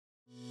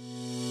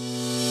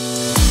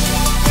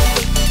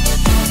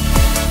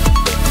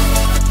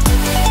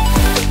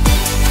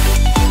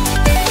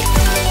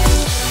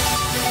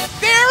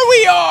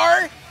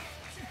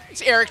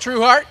Eric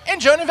Trueheart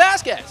and Jonah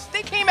Vasquez.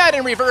 They came out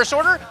in reverse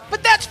order,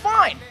 but that's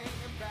fine.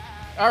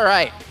 All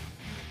right.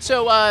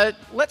 So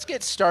let's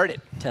get started.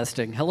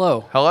 Testing.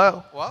 Hello.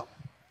 Hello. Well,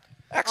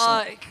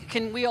 excellent.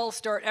 Can we all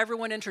start?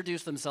 Everyone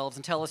introduce themselves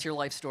and tell us your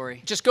life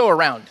story. Just go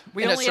around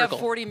We in a only circle.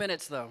 have 40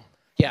 minutes, though.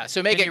 Yeah,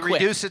 so make can it you quick.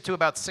 reduce it to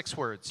about 6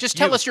 words? Just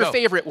tell us your go.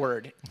 favorite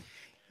word.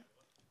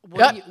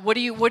 What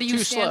do you Too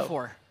stand slow.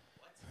 for?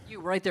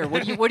 You right there.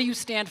 What do you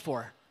stand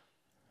for?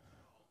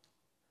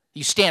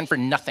 You stand for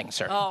nothing,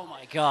 sir. Oh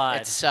my God.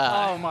 It's,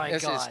 oh my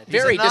this God. is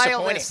very He's a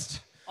disappointing. nihilist.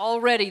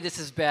 Already this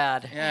is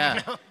bad. Yeah.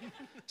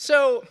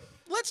 So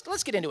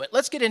let's get into it.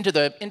 Let's get into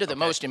the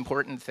most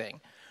important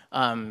thing,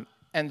 and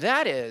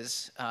that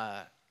is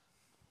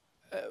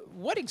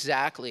what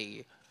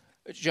exactly,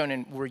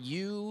 Jonan, were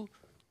you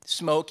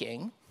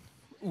smoking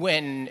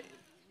when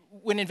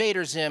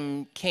Invader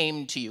Zim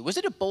came to you? Was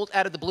it a bolt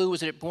out of the blue?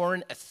 Was it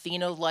born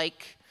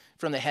Athena-like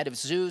from the head of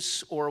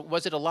Zeus, or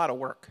was it a lot of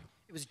work?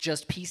 It was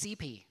just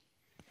PCP.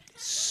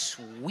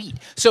 Sweet.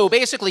 So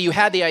basically, you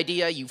had the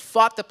idea, you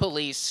fought the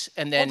police,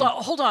 and then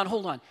Hold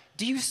on.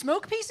 Do you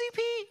smoke PCP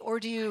or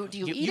do you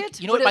eat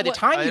it? You know what? By the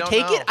time I you don't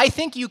take know. it, I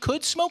think you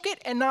could smoke it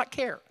and not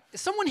care.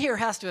 Someone here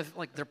has to have,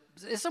 like,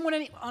 is someone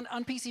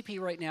on PCP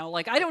right now?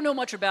 Like, I don't know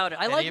much about it.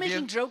 I like of you?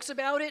 making jokes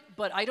about it,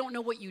 but I don't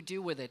know what you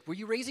do with it. Were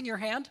you raising your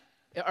hand?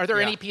 Are there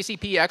Yeah. any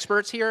PCP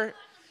experts here?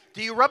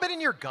 Do you rub it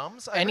in your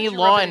gums? I Any heard you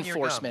law rub it in your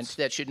enforcement gums.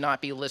 that should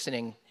not be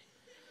listening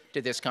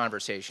to this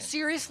conversation?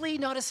 Seriously,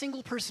 not a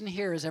single person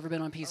here has ever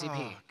been on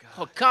PCP.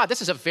 Oh God,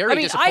 this is a very I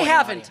mean, I disappointing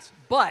haven't, audience.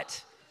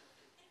 but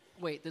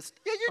wait, this.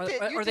 Yeah, you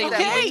did. You Are did they that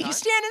leaving? one Okay, time. he's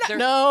standing up. They're-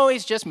 No,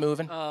 he's just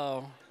moving.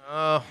 Oh,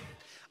 that's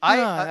I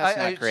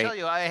not great. tell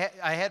you, I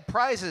had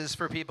prizes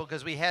for people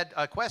because we had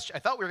a question. I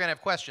thought we were going to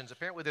have questions.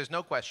 Apparently, there's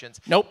no questions.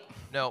 Nope.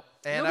 No.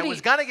 And nobody- I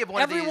was going to give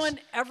one everyone, of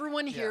these.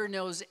 Everyone here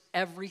knows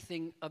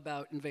everything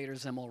about Invader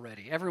Zim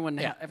already. Everyone,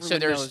 Yeah. everyone So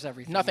there's knows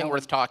everything. nothing No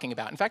worth one- talking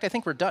about. In fact, I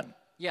think we're done.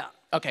 Yeah.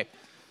 Okay.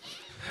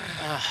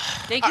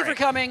 Thank you All for right.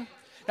 coming.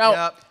 Now,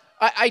 Yep.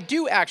 I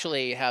do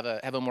actually have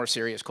a more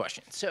serious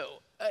question.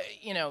 So,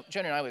 you know,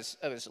 Jen and I was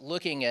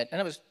looking at,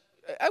 and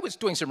I was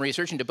doing some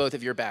research into both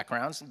of your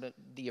backgrounds,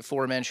 the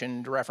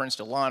aforementioned reference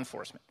to law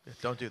enforcement.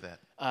 Don't do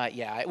that.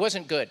 Yeah, it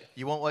wasn't good.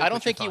 You won't like I don't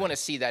what you think you find. want to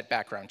see that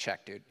background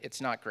check, dude.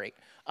 It's not great.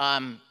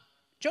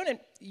 Jonan,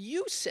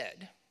 you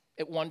said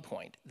at one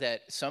point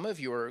that some of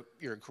your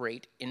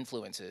great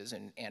influences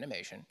in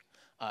animation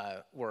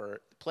were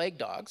Plague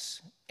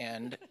Dogs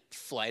and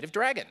Flight of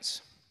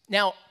Dragons.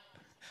 Now,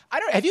 I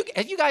don't. Have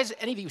you guys,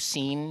 any of you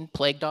seen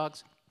Plague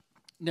Dogs?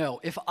 No,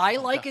 if I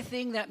like a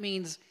thing, that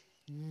means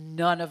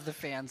none of the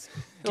fans.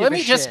 Give Let a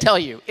me just shit. tell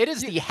you, it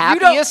is the You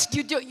happiest.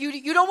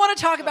 don't want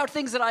to talk about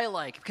things that I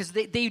like because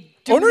they do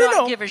Oh, no, not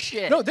no. give a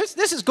shit. No, this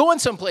is going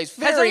someplace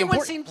very Has anyone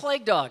important. seen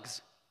Plague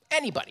Dogs?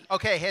 Anybody?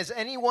 Okay, has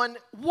anyone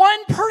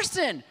One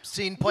person.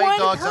 seen Plague One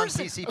Dogs on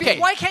person. PCP? Okay.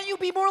 Why can't you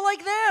be more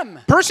like them?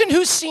 Person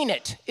who's seen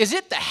it, is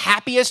it the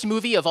happiest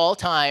movie of all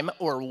time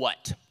or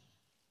what?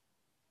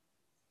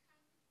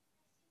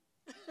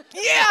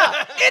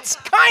 Yeah, it's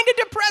kind of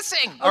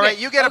depressing. All right,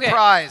 you get okay. a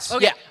prize.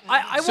 Okay. Yeah.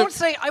 I So-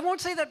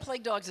 won't say that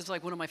Plague Dogs is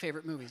like one of my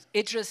favorite movies.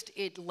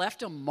 It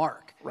left a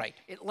mark. Right.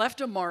 It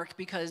left a mark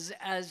because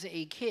as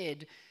a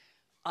kid,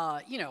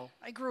 you know,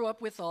 I grew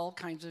up with all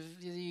kinds of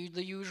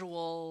the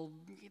usual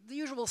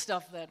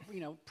stuff that, you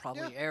know,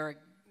 probably Eric,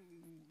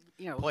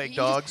 you know, Plague you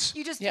Dogs.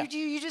 You just Yeah.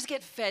 you just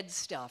get fed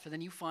stuff, and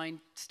then you find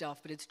stuff,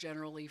 but it's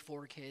generally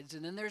for kids.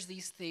 And then there's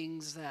these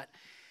things that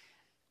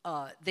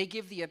they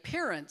give the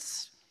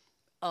appearance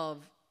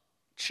of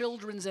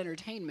children's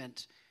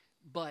entertainment,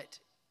 but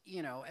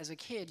you know, as a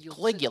kid, you'll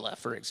Caligula,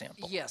 for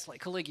example. Yes,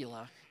 like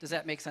Caligula. Does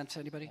that make sense to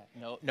anybody?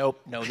 No.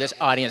 This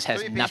audience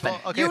has 3 nothing.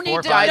 people. Okay, You 4 need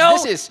or to 5. know.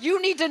 This is- You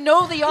need to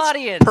know the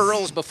audience.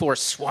 Pearls before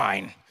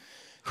swine.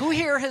 Who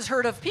here has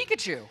heard of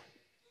Pikachu?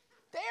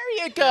 There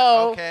you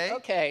go.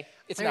 Okay.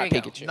 It's There not you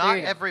go. Pikachu. Not There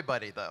you go.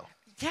 everybody, though.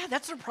 Yeah,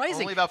 that's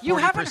surprising. Only about You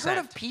haven't heard 40%.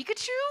 of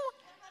Pikachu?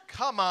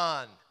 Come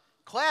on.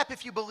 Clap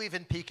if you believe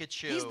in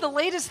Pikachu. He's the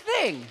latest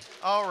thing.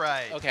 All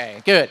right.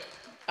 Okay, good.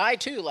 I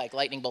too like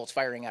lightning bolts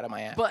firing out of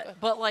my ass.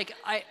 But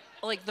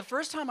like the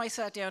first time I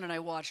sat down and I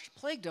watched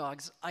Plague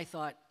Dogs, I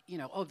thought, you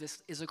know, oh,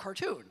 this is a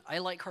cartoon. I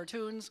like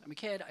cartoons. I'm a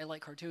kid. I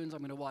like cartoons. I'm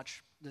going to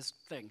watch this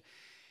thing.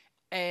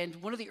 And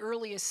one of the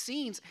earliest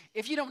scenes,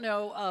 if you don't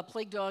know,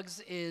 Plague Dogs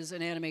is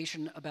an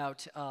animation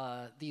about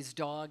these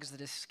dogs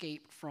that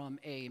escape from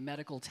a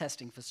medical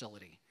testing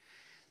facility.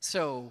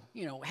 So,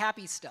 you know,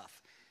 happy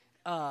stuff.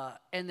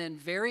 And then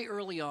very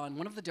early on,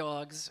 one of the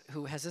dogs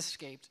who has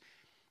escaped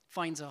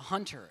finds a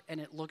hunter,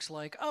 and it looks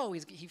like, oh,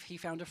 he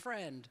found a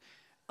friend.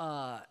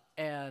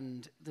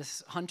 And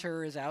this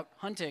hunter is out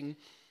hunting,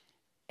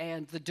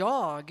 and the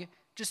dog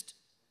just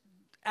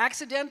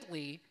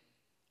accidentally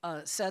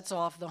sets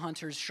off the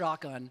hunter's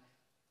shotgun,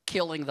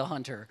 killing the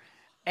hunter.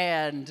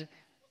 And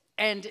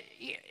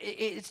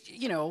it's,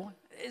 you know,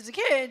 as a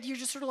kid, you're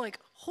just sort of like,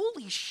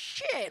 holy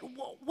shit,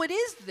 what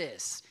is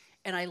this?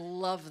 And I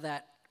love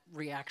that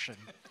reaction.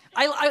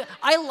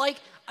 I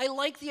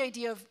like the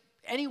idea of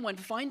anyone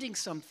finding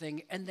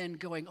something and then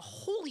going,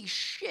 holy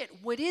shit,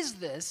 what is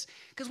this?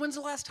 Because when's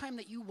the last time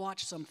that you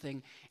watched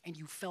something and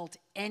you felt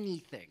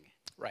anything?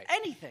 Right.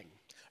 Anything.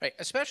 Right.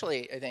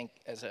 Especially, I think,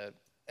 as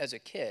a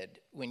kid,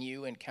 when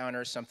you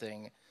encounter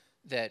something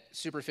that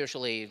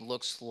superficially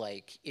looks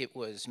like it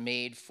was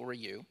made for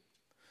you,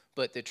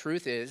 but the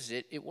truth is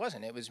it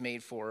wasn't. It was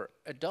made for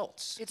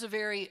adults. It's a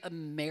very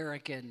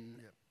American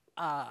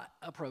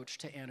approach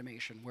to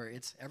animation, where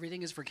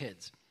everything is for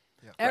kids.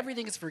 Yeah.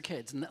 Everything is for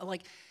kids. And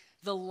like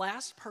the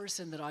last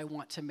person that I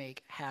want to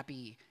make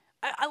happy,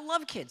 I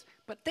love kids,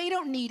 but they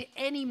don't need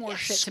any more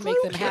shit to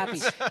make them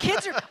happy.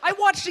 I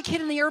watched a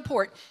kid in the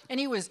airport, and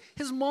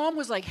his mom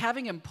was like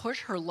having him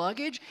push her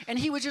luggage, and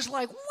he was just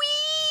like,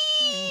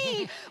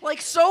 wee,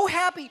 like so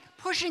happy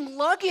pushing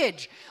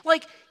luggage.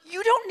 Like,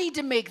 you don't need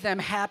to make them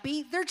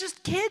happy. They're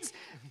just kids.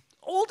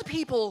 Old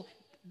people,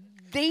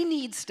 they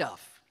need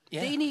stuff.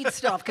 Yeah. They need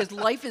stuff because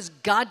life is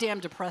goddamn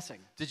depressing.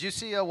 Did you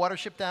see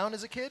Watership Down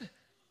as a kid?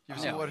 You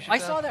ever see Watership Down? I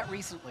saw that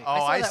recently. Oh,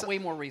 I saw that way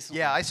more recently.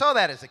 Yeah, I saw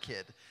that as a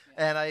kid.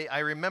 And I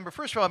remember,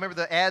 first of all, I remember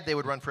the ad they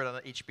would run for it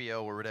on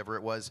HBO or whatever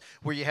it was,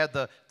 where you had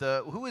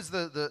who was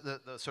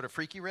the sort of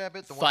freaky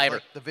rabbit? The one Fiverr.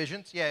 like the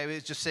visions? Yeah, it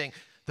was just saying,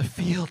 the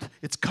field,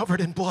 it's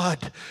covered in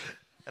blood.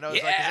 And I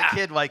was like, as a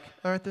kid, like,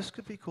 all right, this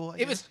could be cool.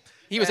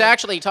 He was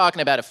actually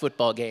talking about a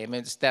football game.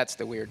 That's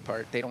the weird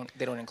part. They don't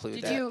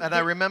include that. And I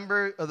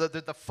remember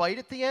the fight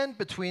at the end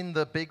between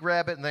the big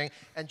rabbit and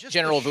just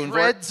General the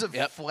shreds of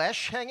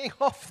flesh hanging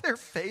off their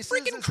faces.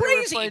 Freaking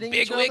crazy,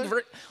 bigwig.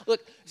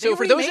 Look, so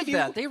for those of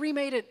you, they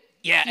remade it.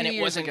 Yeah, and it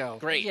wasn't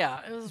great.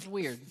 Yeah, it was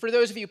weird. For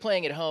those of you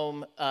playing at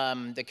home,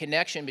 the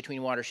connection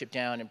between Watership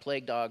Down and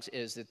Plague Dogs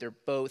is that they're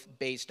both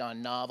based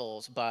on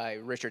novels by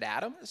Richard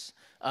Adams.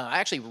 I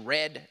actually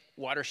read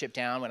Watership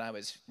Down when I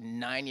was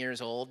 9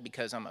 years old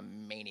because I'm a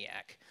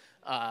maniac.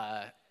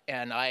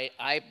 And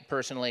I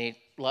personally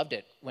loved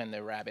it when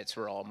the rabbits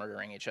were all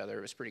murdering each other.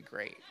 It was pretty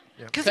great.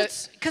 Because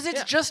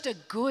it's just a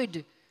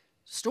good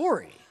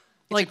story.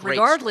 Like, great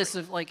regardless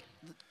of like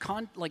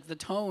the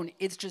tone,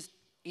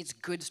 it's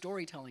good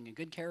storytelling and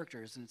good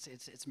characters, and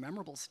it's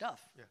memorable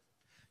stuff. Yeah.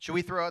 Should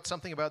we throw out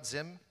something about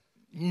Zim?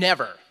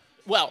 Never.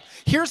 Well,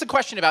 here's the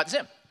question about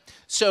Zim.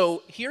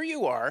 So here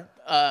you are.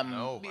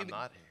 No, I'm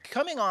not here.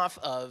 Coming off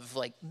of,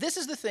 like, this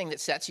is the thing that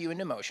sets you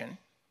into motion,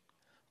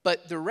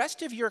 but the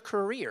rest of your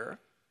career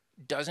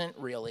doesn't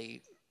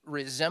really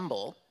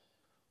resemble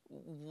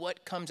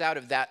what comes out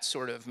of that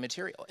sort of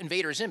material.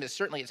 Invader Zim is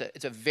certainly,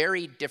 it's a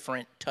very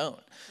different tone.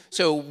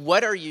 So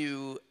what are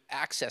you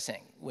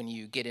accessing when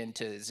you get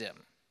into Zim?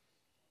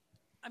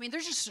 I mean,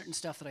 there's just certain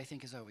stuff that I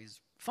think is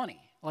always funny.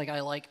 Like, I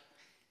like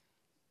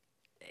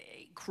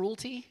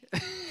cruelty.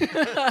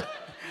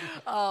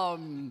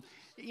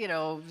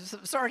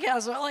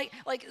 Sarcasm.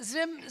 Like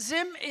Zim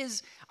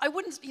is, I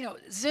wouldn't,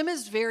 Zim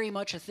is very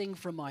much a thing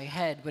from my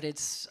head, but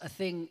it's a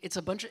thing, it's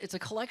a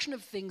collection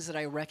of things that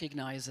I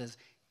recognize as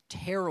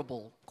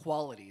terrible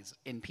qualities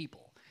in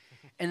people.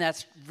 And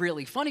that's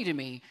really funny to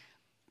me.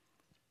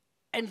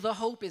 And the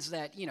hope is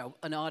that,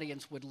 an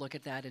audience would look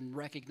at that and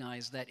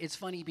recognize that it's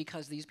funny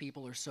because these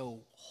people are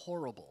so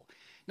horrible.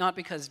 Not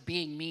because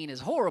being mean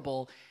is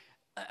horrible,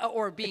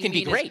 or being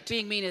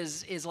mean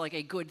is like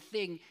a good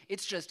thing.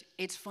 It's just,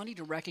 it's funny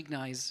to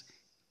recognize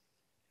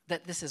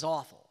that this is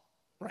awful.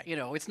 Right.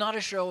 It's not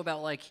a show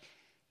about like,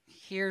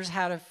 here's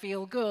how to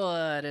feel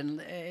good,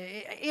 and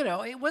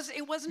it wasn't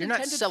You're intended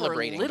not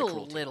celebrating for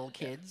little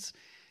kids.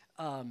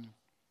 Yeah.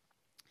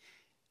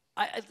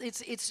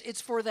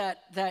 It's for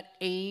that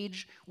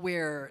age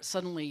where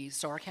suddenly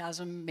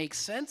sarcasm makes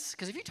sense.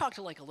 Because if you talk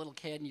to like a little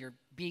kid and you're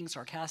being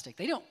sarcastic,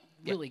 they don't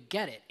really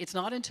get it. It's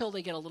not until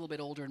they get a little bit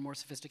older and more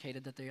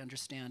sophisticated that they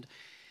understand,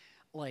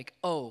 like,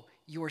 oh,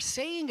 you're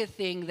saying a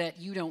thing that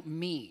you don't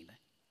mean.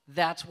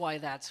 That's why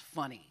that's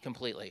funny.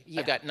 Completely.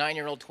 Yeah. I've got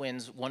 9-year-old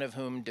twins, one of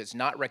whom does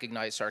not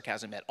recognize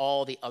sarcasm at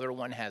all. The other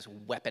one has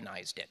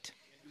weaponized it.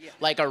 Yeah.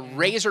 Like a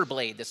razor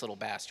blade, this little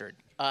bastard.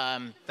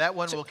 That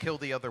one will kill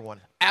the other one.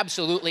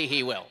 Absolutely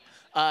he will.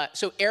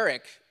 So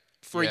Eric,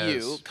 for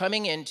you,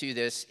 coming into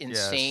this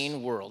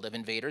insane world of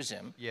Invader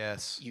Zim,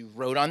 you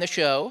wrote on the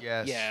show,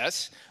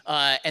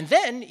 and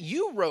then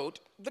you wrote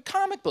the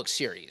comic book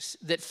series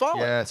that followed.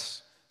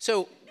 Yes.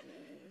 So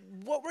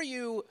what were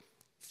you,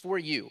 for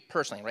you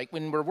personally, right?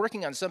 When we're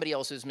working on somebody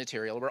else's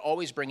material, we're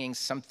always bringing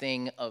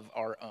something of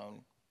our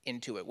own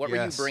into it. What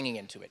were you bringing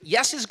into it?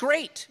 Yes is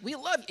great. We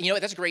love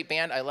it. That's a great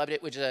band. I loved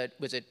it. Was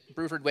it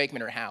Bruford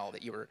Wakeman or Hal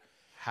that you were?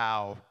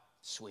 Hal.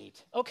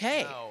 Sweet.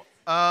 Okay. No.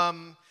 I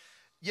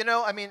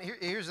mean,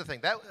 here's the thing.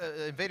 That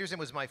Invader Zim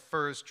was my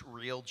first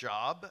real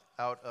job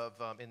out of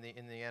in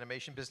the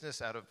animation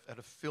business, out of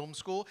film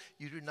school.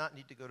 You do not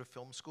need to go to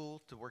film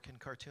school to work in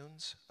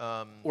cartoons.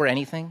 Or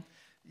anything.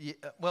 Yeah,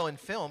 well, in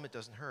film, it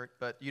doesn't hurt,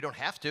 but you don't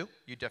have to.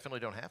 You definitely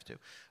don't have to.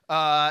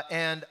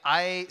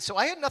 So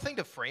I had nothing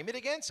to frame it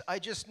against. I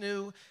just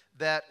knew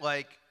that,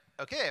 like,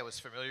 okay, I was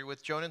familiar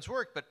with Jonan's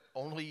work, but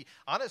only,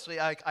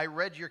 honestly, I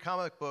read your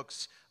comic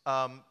books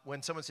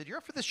when someone said, you're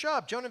up for this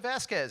job, Jonan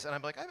Vasquez. And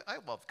I'm like, I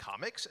love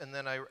comics. And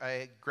then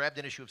I grabbed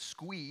an issue of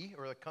Squee,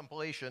 or a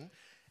compilation,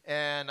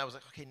 And I was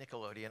like, okay,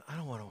 Nickelodeon. I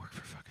don't want to work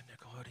for fucking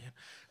Nickelodeon.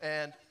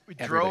 And we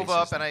Everybody drove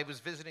up, says and that. I was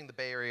visiting the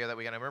Bay Area that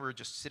weekend. I remember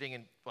just sitting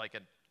in like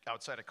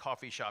outside a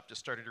coffee shop, just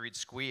starting to read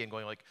Squee and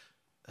going like,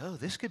 oh,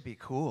 this could be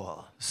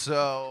cool.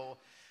 So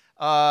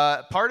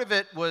part of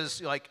it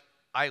was like,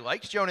 I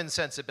liked Jonan's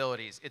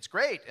sensibilities. It's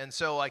great. And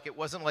so like, it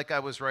wasn't like I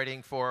was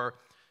writing for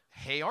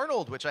Hey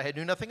Arnold, which I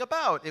knew nothing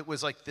about. It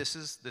was like, this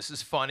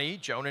is funny.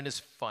 Jonan is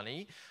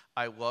funny.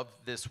 I love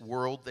this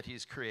world that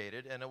he's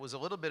created. And it was a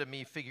little bit of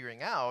me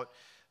figuring out,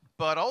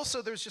 but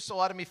also there's just a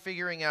lot of me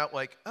figuring out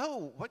like,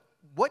 oh,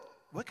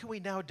 what can we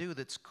now do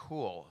that's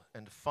cool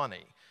and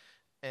funny?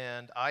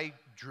 And I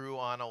drew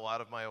on a lot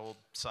of my old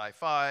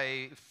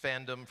sci-fi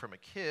fandom from a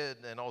kid,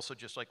 and also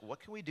just like, what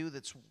can we do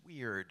that's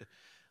weird?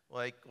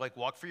 Like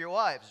Walk for Your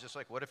Lives, just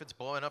like, what if it's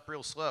blowing up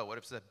real slow? What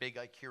if it's that big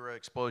Akira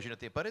explosion at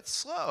the end? But it's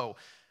slow.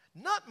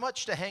 Not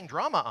much to hang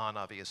drama on,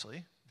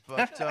 obviously.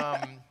 But,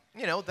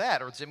 you know,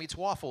 that, or Zim Eats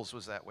Waffles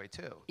was that way,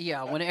 too.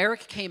 Yeah, when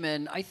Eric came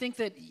in, I think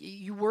that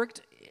you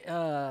worked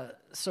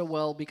so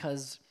well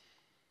because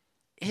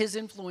his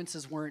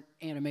influences weren't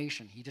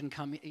animation. He didn't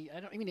come.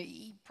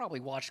 He probably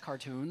watched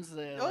cartoons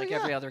like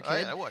every other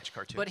kid. I watched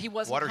cartoons. But he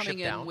wasn't Watership coming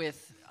in Down.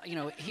 with,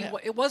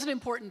 it wasn't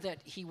important that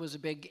he was a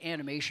big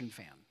animation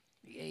fan.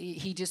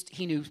 He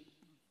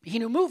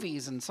knew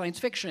movies and science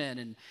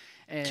fiction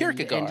and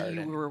Kierkegaard and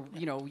you were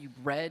you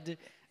read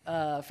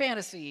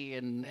fantasy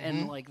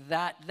and like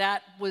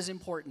that was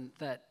important,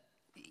 that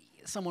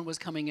someone was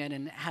coming in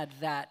and had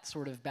that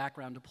sort of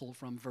background to pull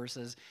from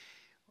versus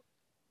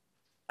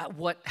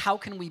how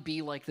can we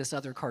be like this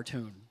other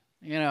cartoon?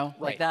 Like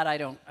Right. that I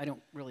don't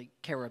really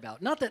care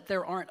about. Not that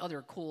there aren't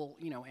other cool,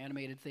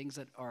 animated things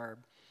that are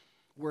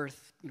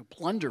worth,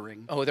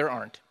 plundering. Oh, there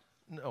aren't.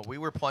 No, we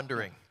were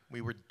plundering. We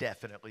were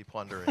definitely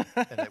plundering,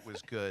 and it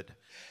was good.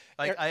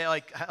 Like I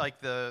like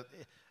the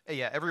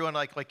everyone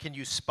like can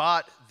you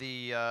spot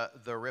the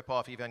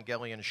rip-off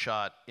Evangelion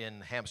shot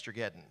in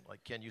Hamstergeddon?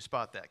 Like, can you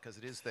spot that? Because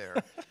it is there.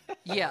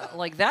 Yeah,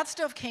 like that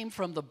stuff came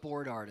from the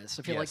board artists.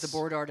 I feel like the Yes.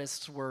 board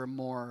artists were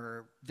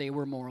more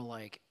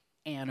like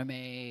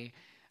anime,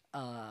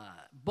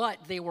 but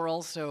they were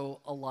also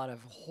a lot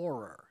of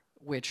horror,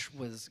 which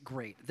was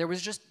great. There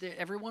was just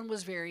everyone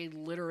was very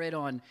literate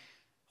on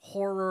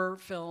horror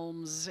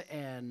films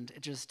and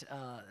just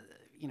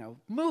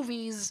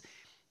movies,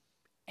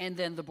 and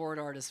then the board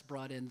artists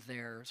brought in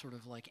their sort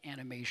of like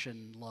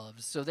animation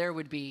loves. So there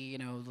would be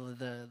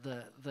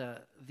the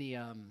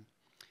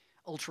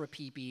ultra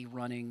peepy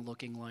running,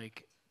 looking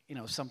like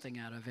something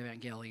out of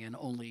Evangelion,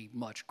 only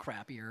much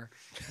crappier.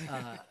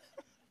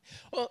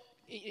 Well,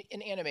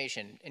 in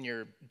animation, and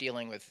you're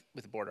dealing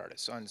with board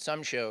artists. On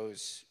some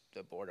shows,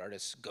 the board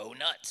artists go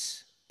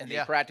nuts, and they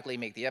Yeah. practically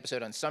make the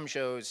episode. On some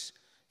shows,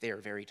 they are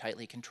very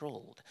tightly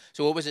controlled.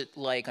 So what was it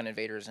like on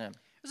Invader Zim?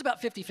 It was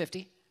about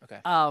 50-50.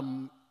 Okay.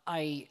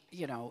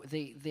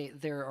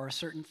 There are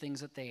certain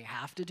things that they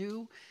have to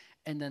do,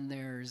 and then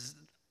there's,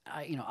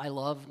 I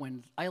love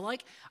when I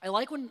like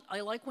when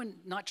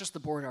not just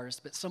the board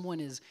artist, but someone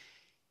is.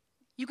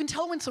 You can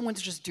tell when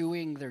someone's just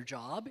doing their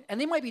job,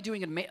 and they might be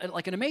doing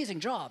an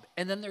amazing job,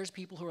 and then there's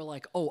people who are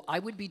like, oh, I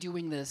would be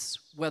doing this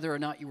whether or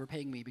not you were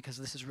paying me because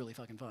this is really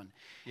fucking fun.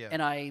 Yeah. And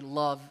I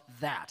love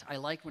that. I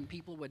like when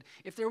people would,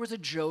 if there was a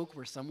joke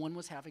where someone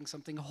was having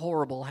something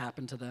horrible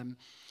happen to them,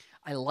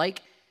 I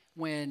like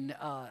when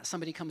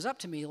somebody comes up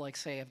to me, like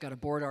say I've got a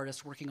board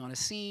artist working on a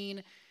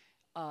scene,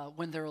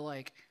 when they're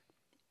like,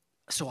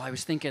 so I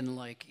was thinking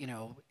like,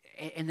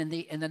 and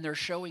then they're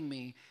showing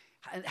me,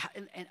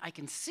 and I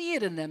can see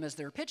it in them as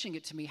they're pitching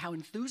it to me, how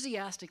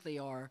enthusiastic they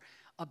are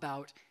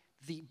about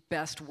the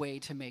best way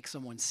to make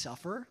someone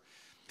suffer.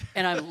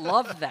 And I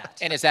love that.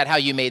 And is that how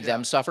you made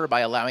them suffer,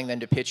 by allowing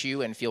them to pitch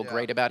you and feel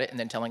great about it and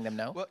then telling them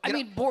no? Well, I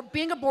mean,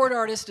 being a board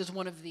artist is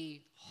one of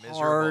the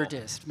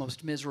hardest,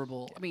 most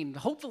miserable. I mean,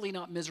 hopefully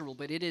not miserable,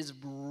 but it is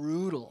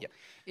brutal. Yep.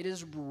 It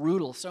is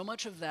brutal. So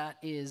much of that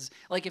is,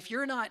 like, if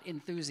you're not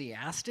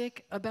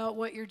enthusiastic about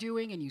what you're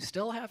doing and you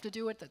still have to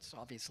do it, that's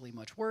obviously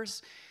much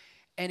worse.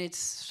 And it's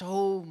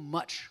so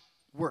much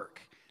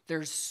work.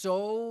 There's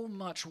so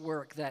much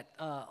work that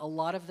a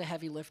lot of the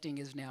heavy lifting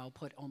is now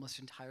put almost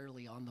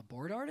entirely on the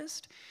board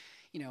artist.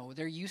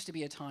 There used to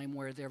be a time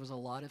where there was a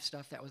lot of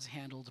stuff that was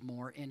handled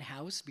more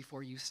in-house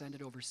before you send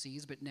it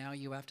overseas, but now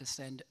you have to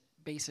send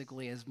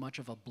basically as much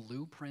of a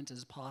blueprint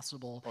as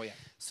possible. Oh, yeah.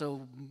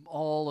 So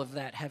all of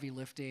that heavy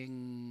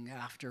lifting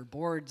after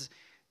boards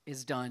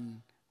is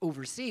done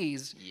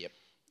overseas. Yep.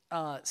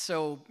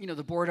 So,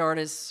 the board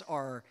artists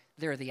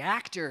they're the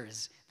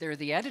actors, they're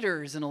the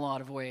editors in a lot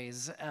of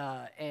ways,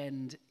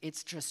 and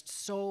it's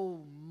just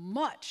so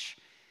much.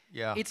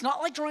 Yeah. It's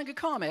not like drawing a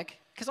comic,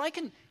 because I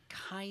can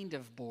kind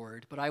of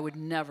board, but I would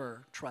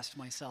never trust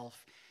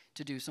myself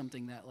to do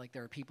something that, like,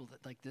 there are people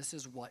that, like, this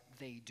is what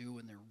they do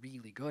and they're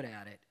really good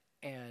at it,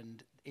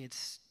 and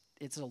it's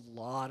a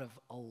lot of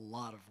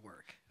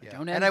work. Yeah.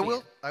 Don't And envy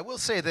it. I will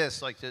say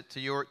this, like to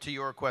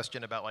your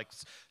question about like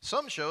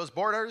some shows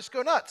board artists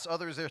go nuts,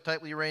 others they're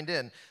tightly reined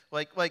in.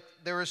 Like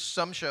there are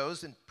some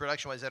shows in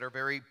production wise that are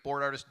very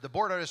board artists. The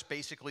board artists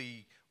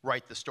basically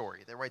write the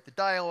story. They write the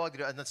dialogue,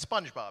 and then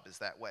SpongeBob is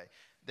that way.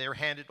 They're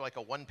handed like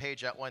a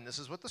one-page outline. This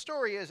is what the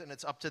story is, and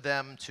it's up to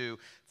them to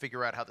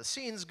figure out how the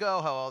scenes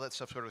go, how all that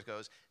stuff sort of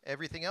goes.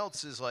 Everything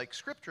else is like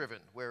script-driven,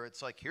 where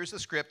it's like, here's the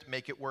script,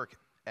 make it work,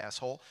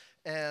 asshole.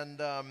 And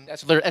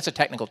that's a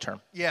technical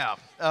term. Yeah,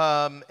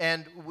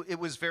 it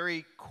was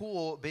very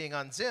cool being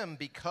on Zim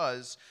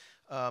because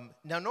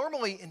now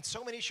normally in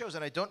so many shows,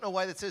 and I don't know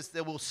why this is,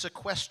 they will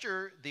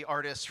sequester the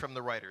artists from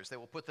the writers. They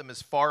will put them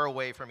as far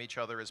away from each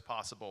other as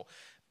possible,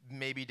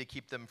 maybe to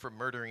keep them from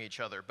murdering each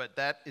other. But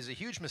that is a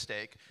huge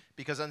mistake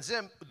because on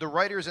Zim, the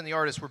writers and the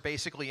artists were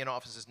basically in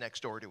offices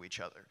next door to each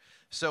other.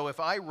 So if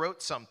I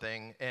wrote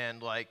something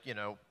and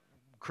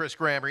Chris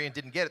Graham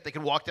didn't get it, they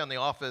could walk down the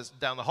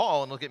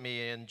hall and look at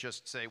me and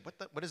just say,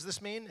 what does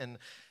this mean? And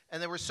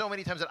there were so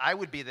many times that I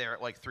would be there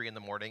at like 3 in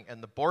the morning,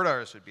 and the board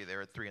artists would be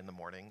there at 3 in the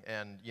morning,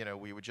 and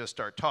we would just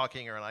start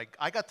talking, and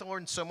I got to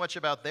learn so much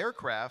about their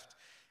craft,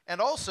 and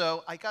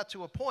also I got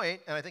to a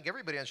point, and I think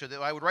everybody understood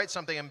that I would write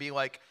something and be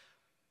like,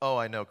 oh,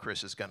 I know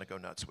Chris is gonna go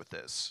nuts with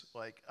this.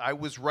 Like I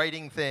was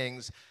writing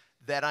things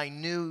that I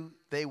knew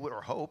they would,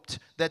 or hoped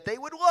that they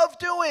would love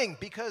doing,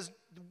 because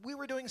we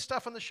were doing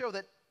stuff on the show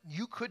that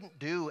you couldn't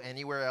do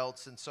anywhere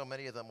else, and so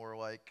many of them were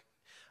like,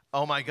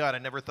 oh my God, I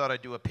never thought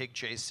I'd do a pig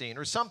chase scene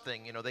or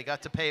something. They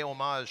got to pay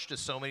homage to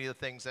so many of the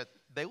things that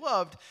they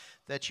loved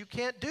that you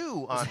can't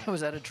do.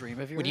 Was that a dream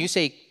of yours? When you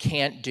say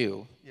can't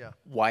do, yeah,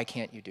 why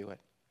can't you do it?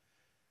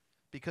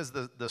 Because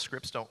the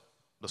scripts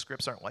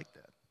aren't like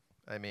that.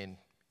 I mean,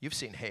 you've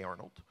seen Hey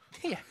Arnold.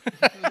 Yeah.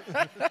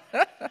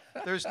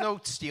 There's no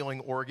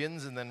stealing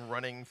organs and then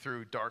running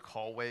through dark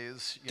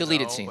hallways.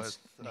 Deleted scenes.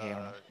 Hey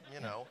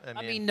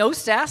I mean, no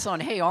sass on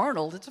Hey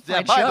Arnold. It's a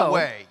fine show. By the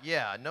way,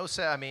 no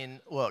sass. I mean,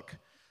 look,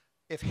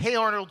 if Hey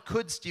Arnold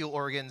could steal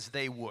organs,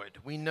 they would.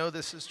 We know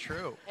this is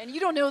true. And you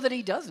don't know that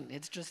he doesn't.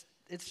 It's just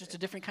a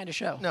different kind of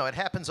show. No, it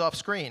happens off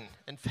screen.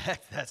 In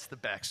fact, that's the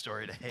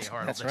backstory to Hey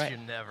Arnold. That's right. You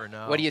never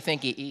know. What do you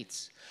think he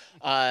eats?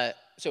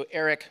 So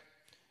Eric,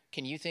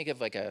 can you think of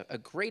like a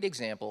great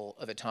example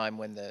of a time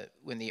when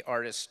the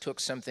artist took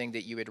something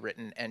that you had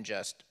written and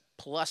just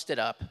plussed it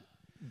up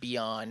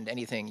beyond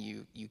anything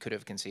you could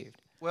have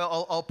conceived?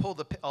 Well, I'll pull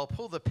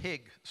the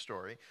pig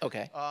story.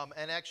 Okay.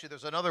 And actually,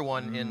 there's another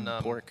one in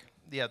pork.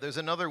 Yeah, there's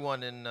another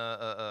one in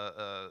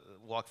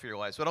Walk for Your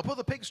Lives. But I'll pull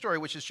the pig story,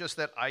 which is just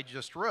that I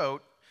just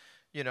wrote.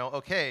 The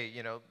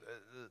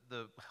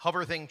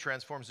hover thing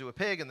transforms to a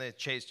pig, and they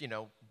chase.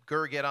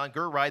 Gur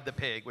ride the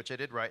pig, which I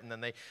did write, and then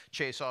they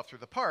chase off through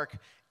the park.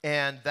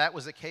 And that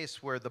was a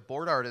case where the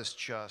board artist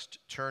just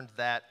turned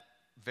that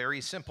very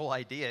simple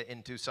idea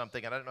into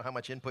something. And I don't know how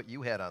much input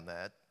you had on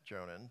that,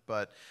 Jonan,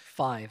 but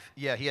 5.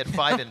 Yeah, he had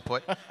 5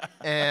 input,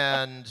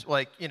 and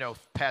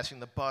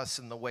passing the bus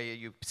and the way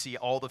you see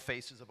all the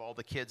faces of all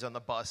the kids on the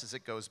bus as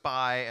it goes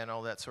by, and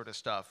all that sort of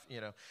stuff.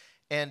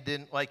 And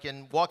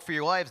in Walk for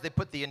Your Lives, they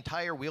put the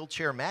entire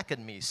wheelchair Mac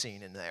and Me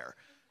scene in there,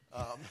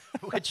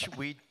 which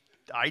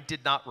I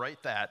did not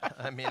write that.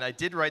 I mean, I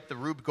did write the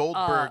Rube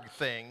Goldberg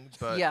thing,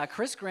 but yeah,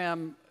 Chris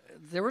Graham.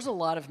 There was a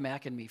lot of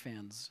Mac and Me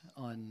fans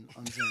on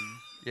Zim.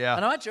 Yeah,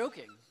 I'm not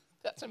joking.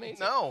 That's amazing.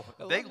 No,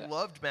 they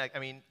loved Mac. I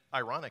mean,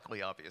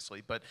 ironically,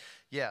 obviously, but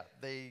yeah,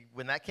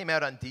 when that came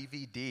out on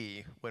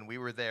DVD, when we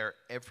were there,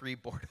 every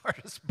board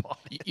artist bought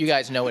it. You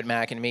guys know what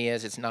Mac and Me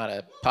is? It's not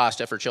a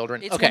pasta for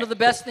children. It's one of the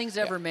best things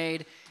ever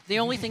made. The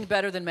only thing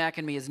better than Mac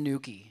and Me is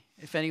Nuki.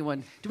 If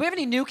anyone, do we have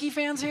any Nuki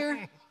fans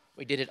here?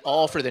 We did it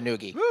all for the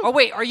Noogie. Oh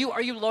wait, are you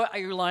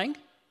lying?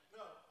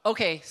 No.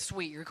 Okay,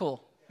 sweet, you're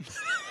cool.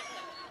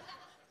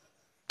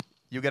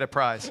 You get a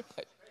prize.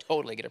 I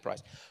totally get a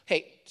prize.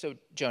 Hey, so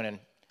Jonan,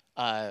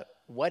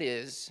 what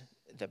is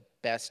the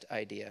best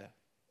idea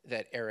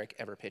that Eric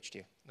ever pitched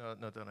you? No,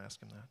 don't ask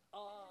him that.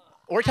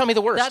 Or tell me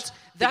the worst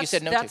that you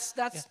said no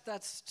to.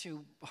 That's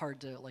too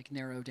hard to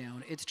narrow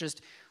down. It's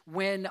just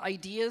when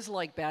ideas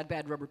like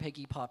Bad Rubber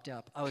Piggy popped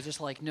up, I was just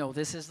like, no,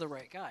 this is the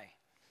right guy.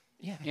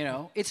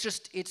 Yeah.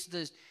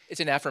 It's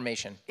an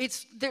affirmation.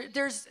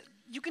 There's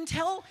you can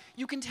tell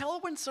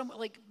when some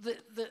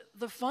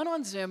the fun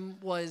on Zim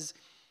was,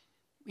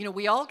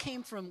 we all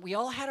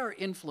had our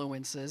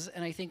influences,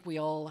 and I think we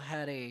all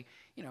had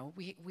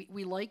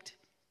we liked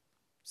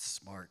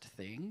smart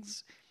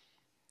things,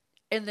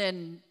 and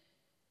then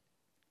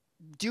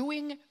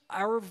doing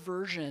our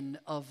version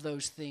of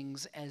those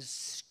things as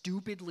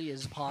stupidly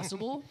as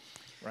possible.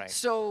 Right.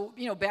 So,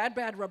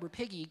 Bad Rubber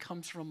Piggy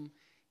comes from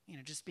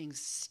just being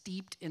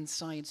steeped in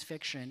science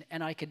fiction,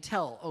 and I could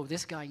tell, oh,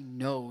 this guy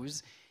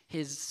knows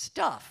his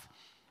stuff.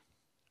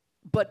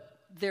 But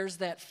there's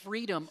that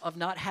freedom of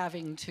not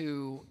having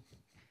to,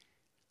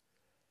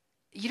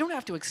 you don't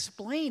have to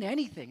explain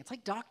anything. It's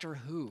like Doctor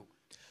Who,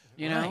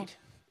 you know? Right.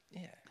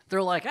 Yeah.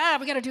 They're like,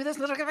 we got to do this,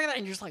 and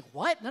you're just like,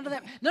 what? None of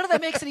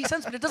that makes any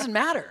sense, but it doesn't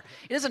matter.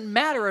 It doesn't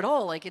matter at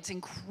all. Like, it's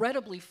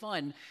incredibly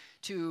fun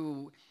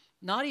to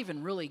not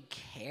even really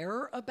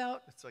care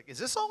about. It's like, is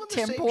this all in the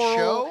temporal, same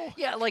show?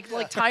 Yeah,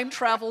 like time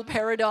travel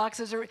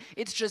paradoxes.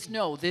 It's just,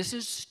 no, this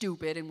is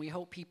stupid, and we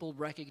hope people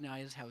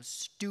recognize how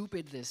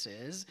stupid this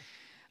is.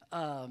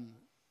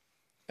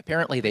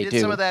 Apparently they We did do.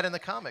 some of that in the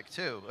comic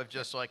too, of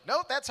just like,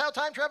 nope, that's how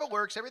time travel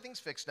works. Everything's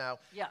fixed now.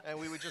 Yeah. And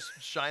we would just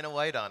shine a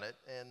light on it,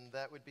 and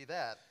that would be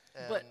that.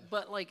 And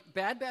But like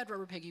Bad Bad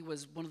Rubber Piggy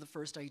was one of the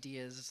first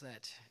ideas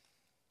that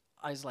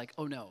I was like,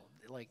 oh no,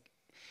 like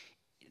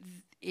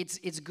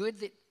it's good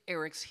that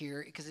Eric's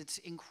here because it's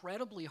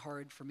incredibly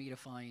hard for me to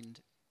find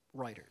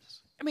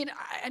writers. I mean,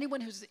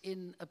 anyone who's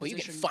in a Well, you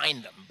position. can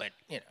find them, but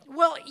you know.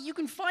 Well, you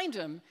can find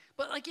them,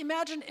 but like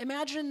imagine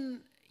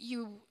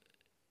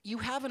you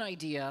have an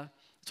idea.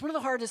 It's one of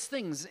the hardest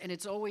things, and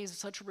it's always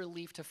such a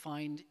relief to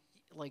find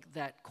like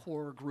that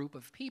core group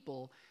of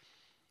people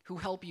who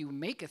help you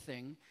make a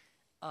thing.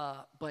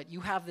 But you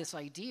have this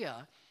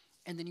idea,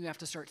 and then you have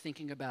to start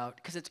thinking about,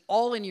 because it's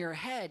all in your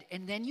head,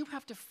 and then you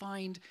have to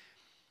find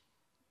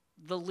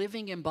the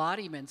living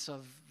embodiments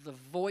of the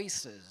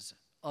voices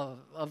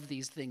of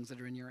these things that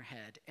are in your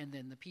head, and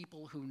then the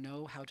people who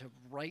know how to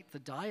write the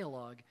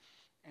dialogue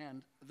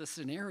and the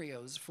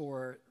scenarios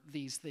for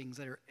these things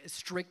that are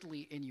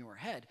strictly in your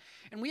head.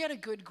 And we had a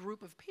good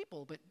group of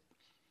people, but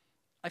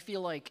I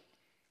feel like,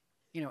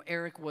 you know,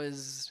 Eric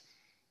was,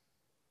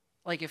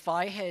 like if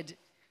I had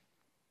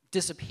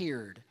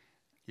disappeared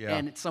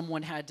and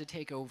someone had to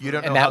take over. you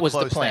don't know And that how was the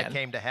close plan. that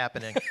came to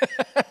happening.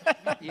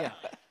 Yeah.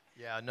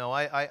 Yeah, no,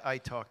 I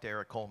talked to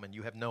Eric Coleman.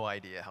 You have no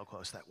idea how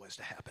close that was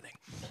to happening.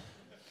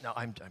 No,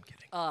 I'm kidding.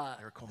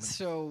 Eric Coleman.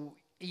 So,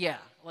 yeah,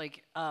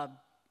 like,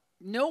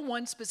 no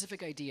one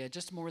specific idea,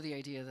 just more the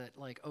idea that,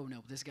 like, oh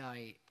no, this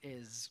guy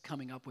is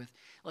coming up with,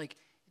 like,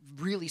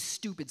 really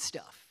stupid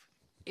stuff.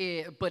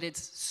 But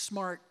it's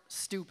smart,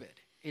 stupid.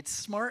 It's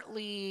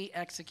smartly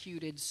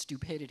executed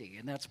stupidity,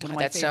 and that's one of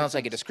my That favorite sounds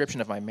like a things.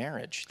 description of my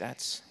marriage.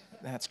 That's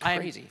I'm-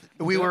 crazy.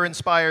 We were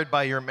inspired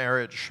by your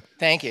marriage.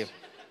 Thank you.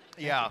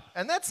 Yeah,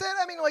 and that's it.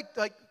 I mean,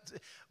 like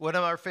one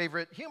of our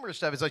favorite humor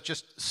stuff is like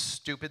just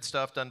stupid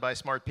stuff done by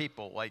smart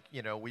people. Like,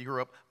 you know, we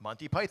grew up,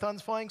 Monty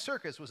Python's Flying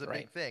Circus was a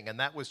big thing, and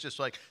that was just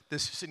like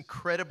this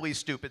incredibly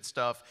stupid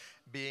stuff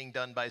being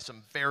done by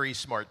some very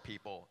smart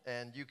people,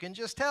 and you can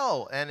just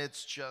tell. And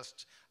it's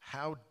just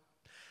how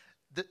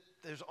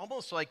there's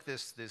almost like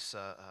this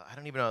I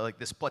don't even know, like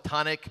this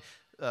platonic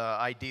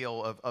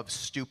ideal of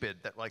stupid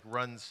that like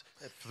runs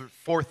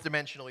fourth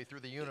dimensionally through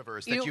the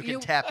universe that you can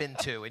tap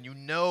into, and you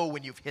know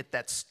when you've hit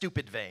that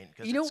stupid vein.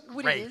 You know it's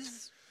what great. it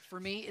is for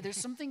me? There's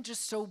something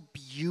just so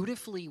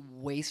beautifully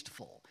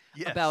wasteful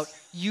Yes. about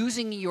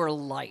using your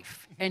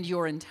life and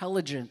your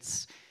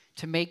intelligence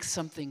to make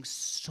something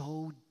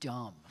so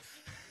dumb.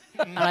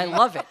 And I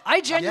love it. I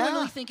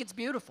genuinely Yeah. think it's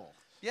beautiful.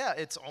 Yeah,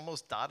 it's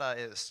almost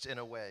Dadaist in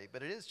a way,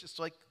 but it is just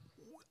like,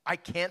 I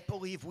can't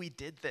believe we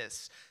did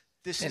this.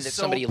 This And is that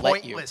so somebody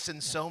let you. pointless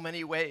in so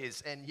many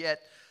ways, and yet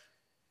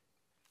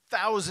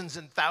thousands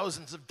and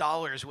thousands of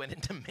dollars went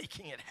into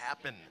making it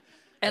happen.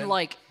 And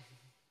like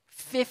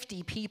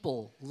 50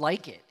 people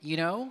like it, you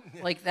know?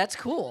 Like that's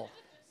cool.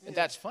 And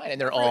that's fine.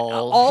 And they're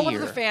all All here.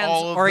 of the fans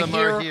All of are, them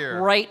here are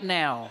here. right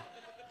now.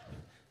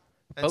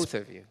 Both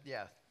of you.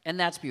 Yeah, And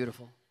that's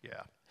beautiful.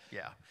 yeah,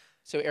 yeah.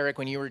 So, Eric,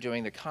 when you were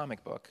doing the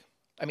comic book,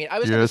 I mean, I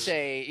was going to Yes.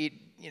 say,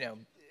 you know,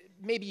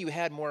 maybe you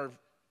had more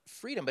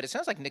freedom, but it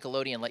sounds like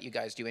Nickelodeon let you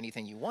guys do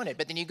anything you wanted.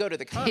 But then you go to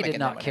the comic. He did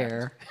and then not what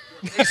care.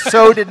 They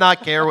so did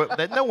not care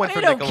that no one They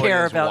from don't Nickelodeon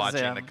care was about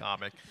watching them. the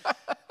comic.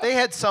 They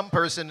had some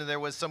person, and there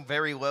was some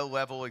very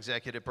low-level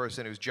executive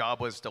person whose job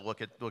was to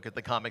look at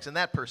the comics, and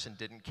that person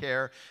didn't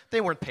care.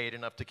 They weren't paid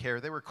enough to care.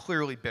 They were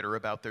clearly bitter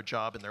about their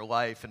job and their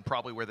life, and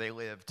probably where they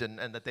lived, and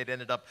that they'd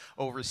ended up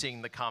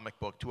overseeing the comic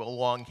book to a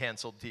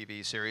long-canceled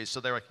TV series. So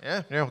they were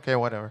like, yeah, okay,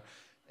 whatever.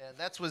 And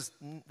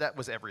that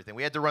was everything.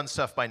 We had to run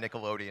stuff by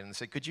Nickelodeon and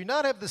say, could you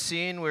not have the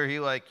scene where he,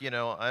 like, you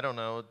know, I don't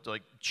know,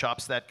 like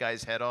chops that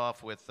guy's head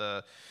off with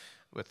a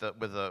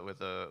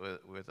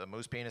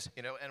moose penis,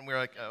 you know? And we're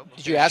like, oh,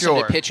 Did you ask sure.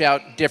 them to pitch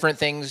out different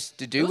things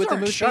to do Those with the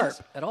aren't moose sharp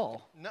penis? at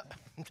all. No,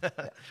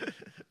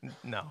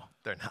 no,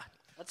 they're not.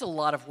 That's a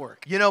lot of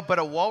work. You know, but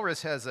a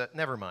walrus has a.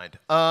 Never mind.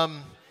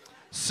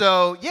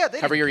 So yeah, they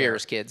Cover didn't your care.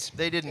 ears, kids.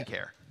 They didn't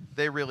care.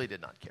 They really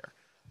did not care.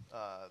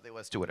 They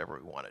let us do whatever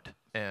we wanted,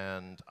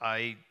 and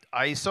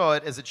I saw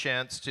it as a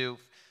chance to.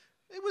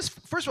 It was,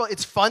 first of all,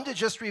 it's fun to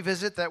just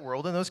revisit that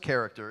world and those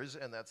characters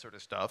and that sort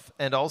of stuff,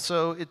 and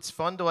also it's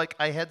fun to, like,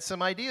 I had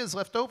some ideas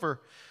left over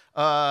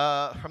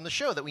from the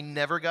show that we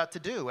never got to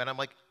do, and I'm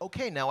like,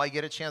 okay, now I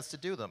get a chance to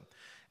do them,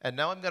 and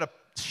now I'm gonna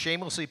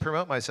shamelessly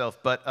promote myself,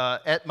 but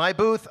at my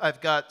booth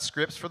I've got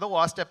scripts for the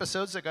Lost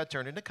episodes that got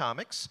turned into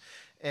comics.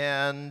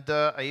 And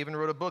I even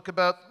wrote a book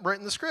about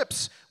writing the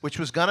scripts, which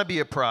was gonna be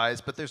a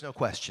prize, but there's no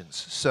questions.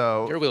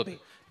 So There will be.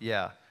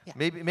 yeah.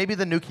 Maybe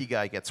the Nuki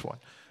guy gets one.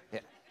 Yeah.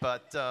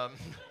 But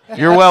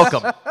you're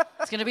welcome.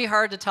 It's going to be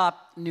hard to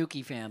top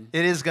Nuki fan.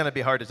 It is gonna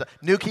be hard to.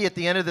 Nuki, at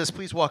the end of this,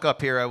 please walk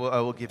up here. I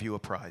will give you a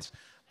prize.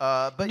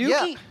 But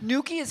yeah.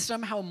 Nuki is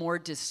somehow more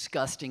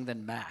disgusting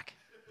than Mac.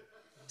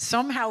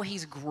 Somehow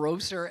he's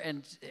grosser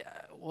and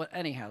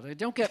anyhow,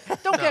 don't get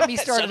me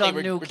started Suddenly on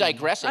we're Nuki.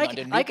 digressing I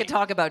onto I could Nuki.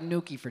 talk about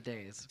Nuki for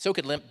days. So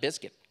could Limp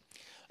Bizkit.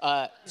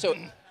 So,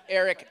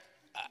 Eric,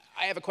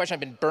 I have a question I've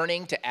been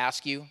burning to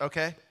ask you.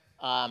 Okay.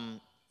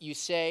 You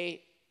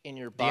say in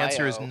your The bio.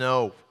 answer is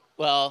no.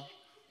 Well,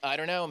 I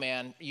don't know,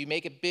 man. You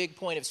make a big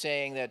point of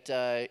saying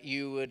that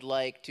you would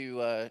like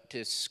to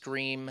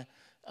scream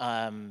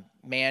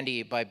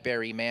Mandy by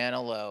Barry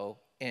Manilow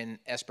in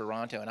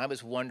Esperanto, and I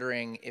was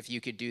wondering if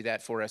you could do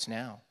that for us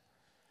now.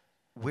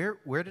 Where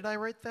did I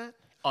write that?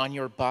 On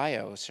your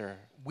bio, sir.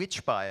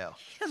 Which bio?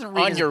 He doesn't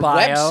read On his your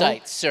bio.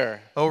 website,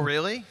 sir. Oh,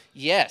 really?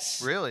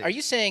 Yes. Really? Are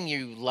you saying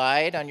you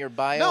lied on your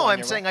bio? No, on I'm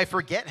your saying I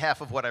forget half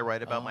of what I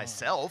write about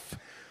myself.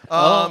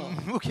 Oh.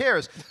 Who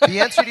cares? The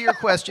answer to your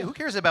question, who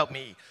cares about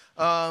me?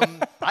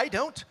 I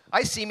don't.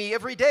 I see me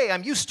every day.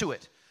 I'm used to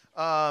it.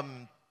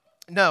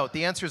 No,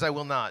 the answer is I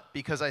will not,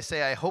 because I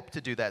say I hope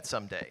to do that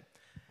someday.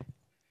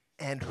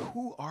 And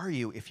who are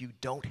you if you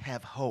don't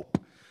have hope?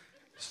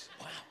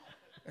 Wow.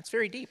 That's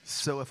very deep.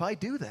 So if I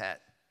do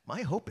that,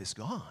 my hope is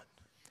gone.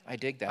 I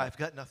dig that. I've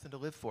got nothing to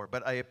live for.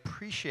 But I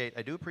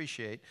do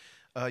appreciate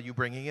you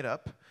bringing it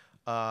up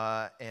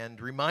and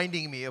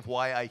reminding me of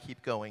why I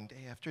keep going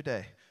day after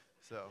day.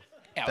 So,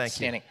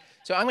 Outstanding. thank you.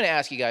 So I'm going to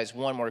ask you guys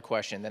one more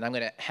question, then I'm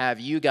going to have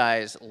you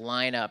guys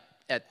line up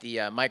at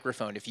the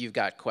microphone if you've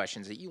got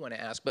questions that you want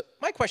to ask. But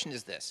my question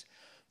is this.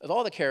 Of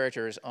all the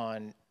characters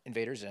on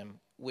Invader Zim,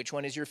 which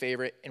one is your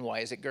favorite and why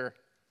is it Gur?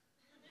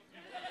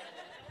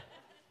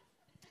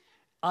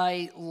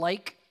 I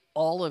like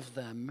all of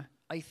them.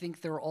 I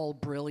think they're all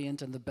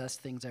brilliant and the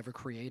best things ever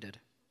created.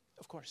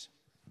 Of course.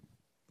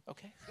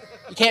 Okay.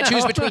 You can't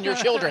choose between your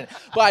children.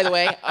 By the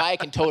way, I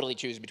can totally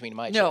choose between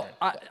my No,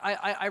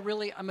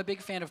 children. I'm a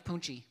big fan of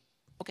Punchy.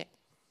 Okay.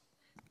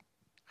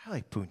 I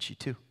like Punchy,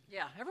 too.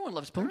 Yeah, everyone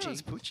loves Everyone Punchy.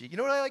 loves Punchy. You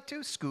know what I like, too?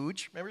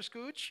 Scooge. Remember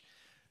Scooge?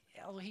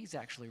 Yeah, well, he's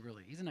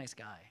a nice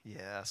guy.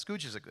 Yeah,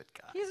 Scooge is a good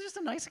guy. He's just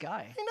a nice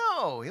guy. I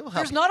know. He'll help.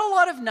 There's not a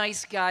lot of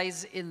nice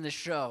guys in the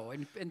show,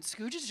 and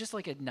Scooge is just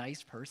like a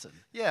nice person.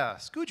 Yeah,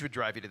 Scooge would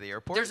drive you to the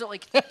airport. There's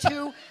like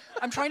two.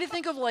 I'm trying to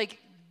think of like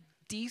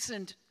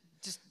decent,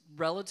 just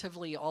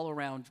relatively all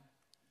around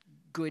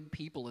good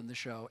people in the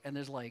show, and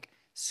there's like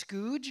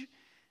Scooge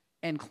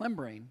and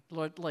Clembrain.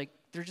 Like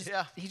they're just.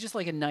 Yeah. He's just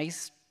like a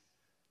nice,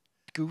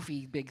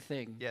 goofy big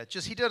thing. Yeah,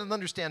 just he doesn't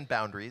understand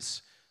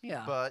boundaries.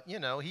 Yeah. But you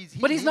know he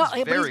But he's not.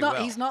 means But very well.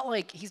 he's not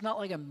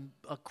like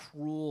a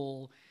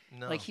cruel.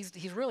 No. Like he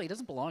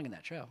doesn't belong in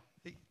that show.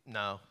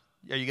 No.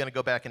 Are you going to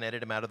go back and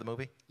edit him out of the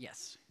movie?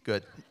 Yes.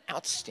 Good.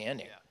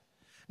 Outstanding.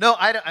 No,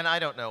 I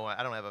don't know.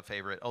 I don't have a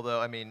favorite.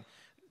 Although I mean,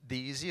 the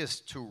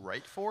easiest to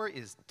write for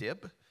is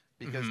Dib.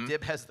 Because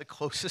Dib has the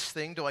closest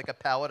thing to like a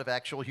palette of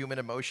actual human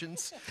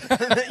emotions,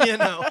 you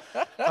know,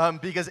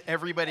 because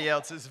everybody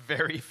else is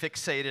very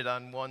fixated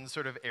on one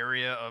sort of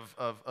area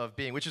of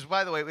being, which is,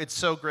 by the way, it's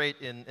so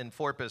great in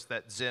Forpus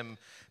that Zim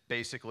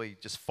basically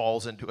just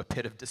falls into a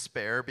pit of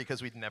despair because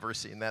we'd never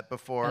seen that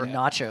before. And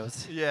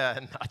nachos. Yeah,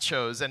 and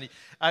nachos. And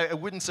it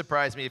wouldn't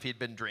surprise me if he'd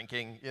been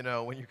drinking, you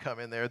know, when you come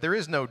in there. There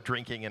is no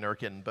drinking in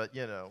Irkin, but,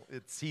 you know,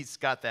 he's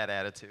got that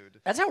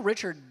attitude. That's how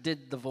Richard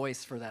did the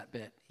voice for that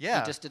bit. Yeah.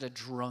 He just did a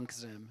drunk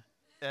Zim.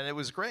 And it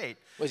was great.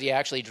 Was he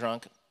actually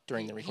drunk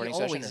during the recording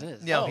session? always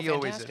is. Yeah, Oh, he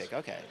always is. fantastic.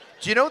 Okay.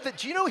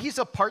 Do you know he's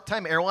a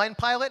part-time airline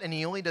pilot and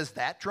he only does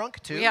that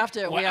drunk too? We have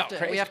to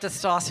crazy.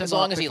 sauce him As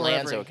long up as he before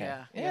lands every- okay.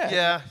 Yeah.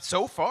 Yeah,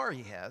 so far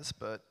he has,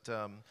 but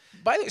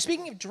By the way,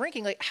 speaking of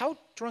drinking, like, how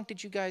drunk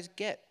did you guys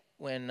get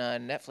when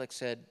Netflix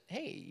said,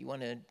 "Hey, you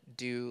want to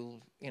do,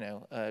 you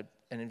know, an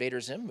Invader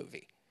Zim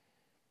movie?"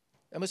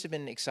 That must have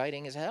been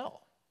exciting as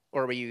hell.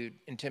 Or were you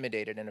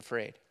intimidated and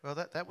afraid? well,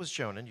 that was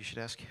Jonan. You should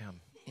ask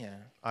him. Yeah.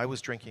 I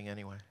was drinking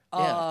anyway.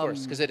 Yeah, of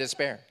course, because it is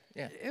spare.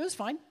 Yeah. It was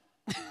fine.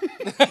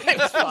 It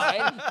was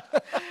fine.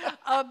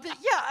 But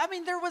yeah, I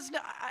mean, there was no.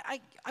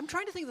 I'm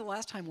trying to think of the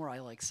last time where I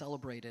like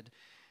celebrated.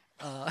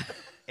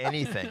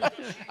 Anything.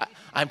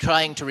 I'm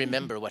trying to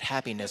remember what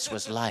happiness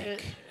was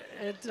like.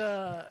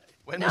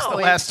 When No, was the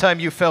it- last time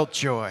you felt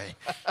joy?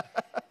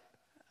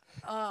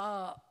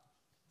 I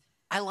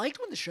liked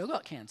when the show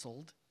got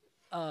canceled.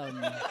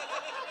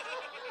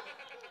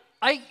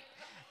 I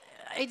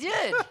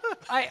did.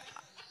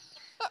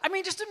 I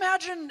mean, just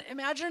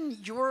imagine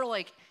you're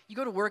like, you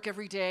go to work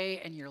every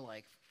day and you're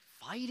like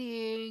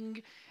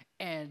fighting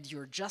and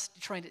you're just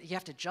trying to, you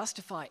have to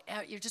justify,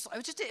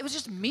 it was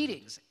just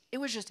meetings. It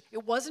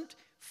wasn't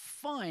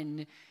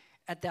fun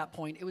at that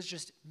point. It was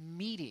just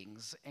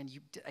meetings and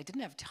I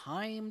didn't have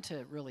time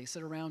to really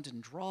sit around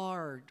and draw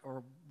or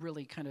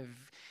really kind of,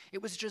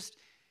 it was just,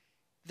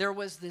 there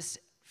was this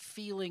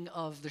feeling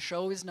of the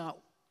show it's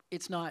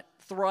not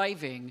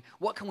thriving.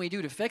 What can we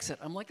do to fix it?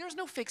 I'm like, there's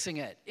no fixing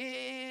it.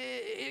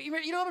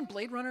 You know, in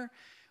Blade Runner,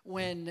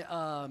 when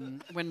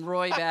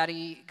Roy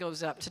Batty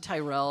goes up to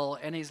Tyrell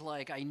and he's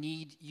like, I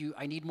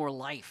need more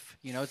life.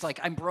 You know, it's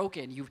like I'm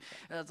broken.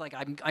 It's like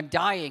I'm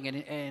dying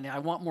and I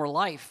want more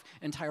life.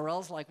 And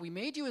Tyrell's like, we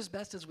made you as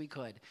best as we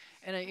could.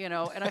 And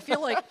I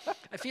feel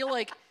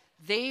like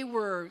they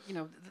were, you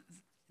know.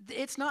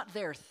 It's not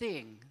their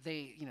thing.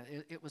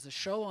 It was a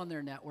show on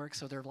their network,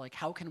 so they're like,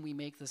 how can we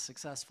make this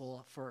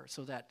successful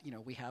so that, you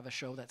know, we have a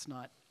show that's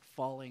not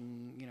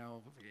falling, you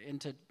know,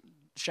 into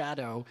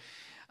shadow.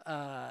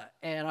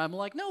 And I'm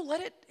like, no,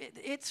 let it.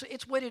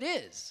 It's what it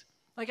is.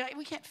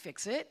 we can't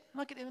fix it.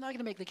 We're not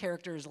gonna make the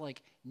characters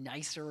like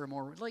nicer or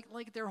more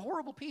like they're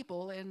horrible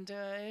people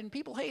and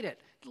people hate it.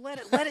 Let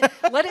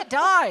it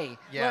die.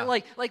 Yeah.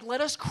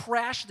 Let us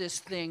crash this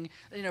thing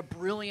in a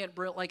brilliant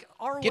like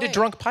our Get way. a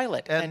drunk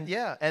pilot.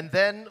 And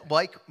then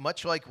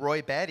much like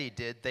Roy Batty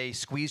did, they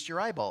squeezed your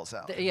eyeballs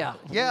out. Yeah.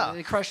 Yeah.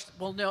 They crushed.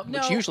 Well, no.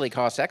 Which usually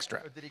costs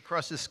extra. Did he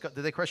crush his skull?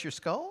 Did they crush your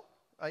skull?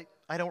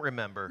 I don't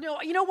remember.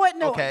 No, you know what?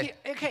 No. Okay.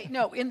 Okay.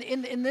 No.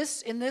 In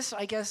this,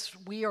 I guess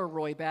we are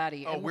Roy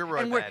Batty. Oh, we're Roy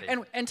and Batty.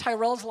 And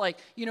Tyrell's like,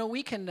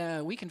 we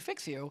can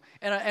fix you.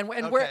 And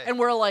Okay.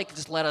 we're like,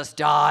 just let us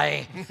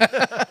die.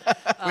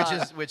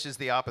 Which is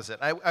the opposite.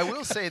 I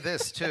will say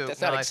this too.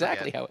 That's No, not I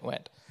exactly forget. how it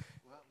went.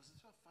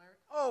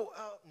 Oh,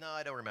 no,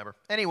 I don't remember.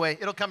 Anyway,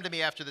 it'll come to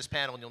me after this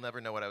panel, and you'll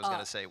never know what I was going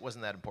to say. It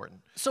wasn't that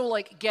important. So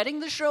like getting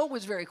the show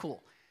was very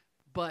cool,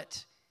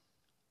 but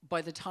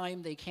by the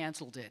time they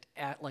canceled it,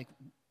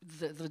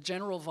 the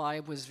general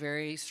vibe was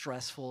very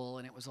stressful,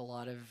 and it was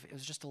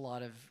just a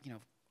lot of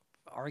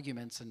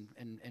arguments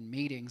and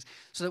meetings.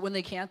 So that when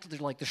they canceled,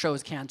 like the show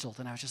is canceled,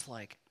 and I was just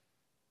like,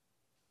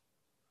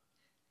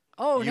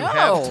 oh You no!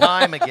 have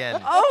time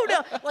again. Oh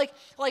no!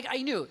 Like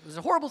I knew it was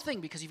a horrible thing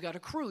because you've got a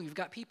crew, you've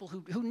got people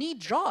who need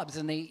jobs,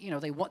 and they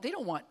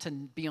don't want to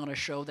be on a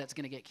show that's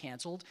going to get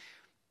canceled.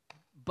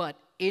 But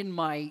in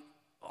my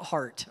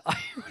heart, I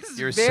was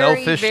Your very,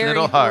 selfish very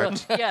little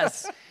heart.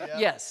 Yes,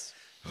 yes.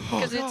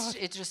 Because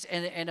it's just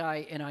and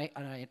I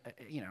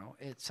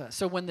it's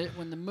so when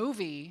the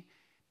movie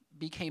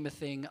became a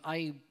thing,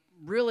 I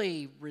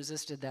really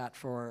resisted that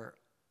for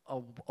a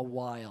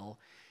while.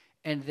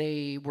 And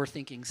they were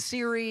thinking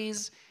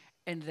series,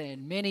 and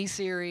then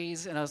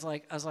mini-series, and I was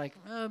like,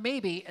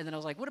 maybe. And then I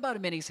was like, what about a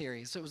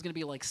mini-series? So it was going to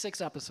be like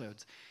 6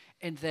 episodes.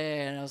 And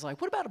then I was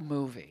like, what about a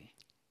movie?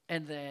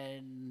 And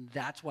then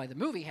that's why the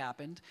movie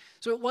happened.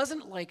 So it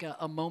wasn't like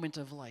a moment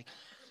of like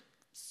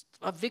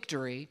a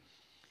victory.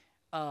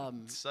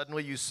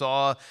 Suddenly you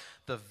saw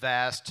the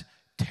vast,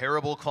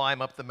 terrible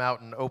climb up the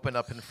mountain open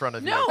up in front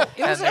of No, you. it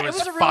There was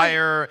was a really-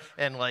 fire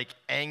and like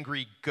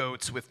angry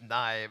goats with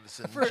knives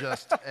and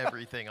just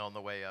everything on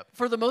the way up.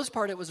 For the most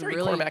part, it was Very a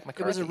really Cormac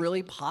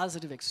McCarthy.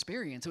 positive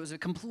experience. It was a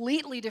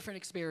completely different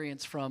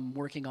experience from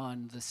working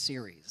on the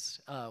series.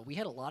 We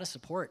had a lot of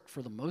support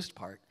for the most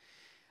part,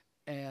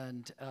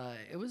 and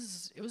it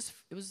was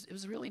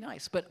really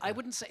nice. But I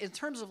wouldn't say in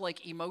terms of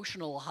like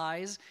emotional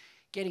highs,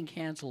 getting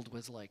canceled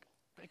was like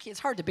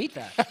it's hard to beat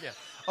that. Yeah.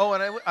 Oh,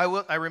 and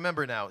I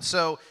remember now.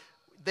 So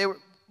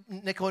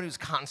Nickelodeon was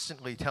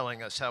constantly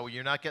telling us how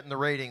you're not getting the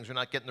ratings, we're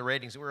not getting the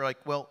ratings. And we were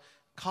like, well,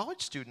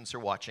 college students are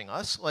watching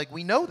us. Like,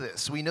 we know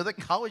this. We know that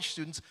college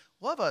students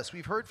love us.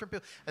 We've heard from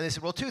people. And they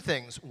said, well, 2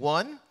 things.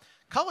 1,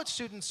 college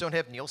students don't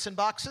have Nielsen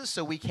boxes,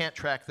 so we can't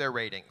track their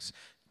ratings.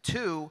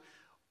 2,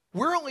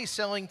 we're only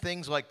selling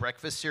things like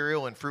breakfast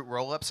cereal and fruit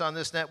roll-ups on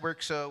this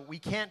network, so we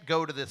can't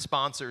go to the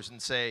sponsors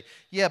and say,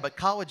 yeah, but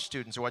college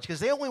students are watching, because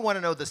they only want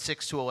to know the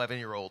 6 to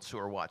 11-year-olds who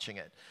are watching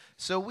it.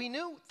 So we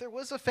knew there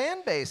was a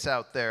fan base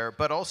out there,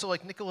 but also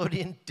like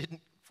Nickelodeon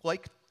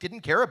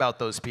didn't care about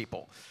those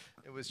people.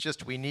 It was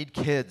just, we need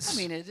kids.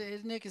 I mean,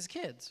 Nick is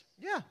kids.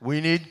 Yeah,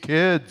 we need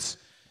kids.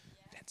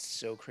 That's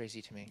so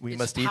crazy to me. We It's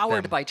must eat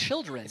powered them. by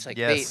children. It's like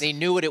Yes. they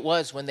knew what it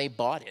was when they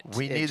bought it.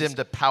 We It need just-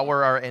 them to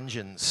power our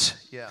engines.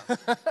 Yeah.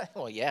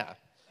 Well, yeah,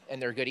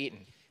 and they're good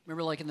eating.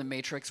 Remember, like in the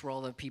Matrix, where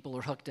all the people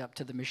are hooked up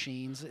to the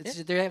machines.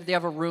 They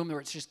have a room where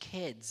it's just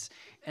kids,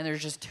 and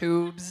there's just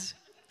tubes.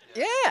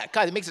 Yeah,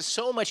 God, it makes it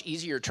so much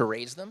easier to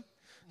raise them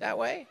that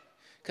way,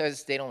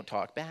 because they don't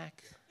talk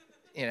back.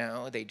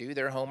 They do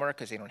their homework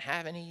because they don't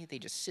have any. They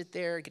just sit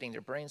there getting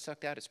their brains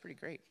sucked out. It's pretty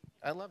great.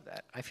 I love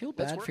that. I feel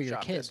Let's bad for your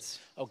workshop this. kids.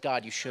 Oh,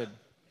 God, you should.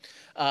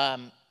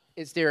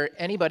 Is there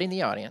anybody in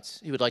the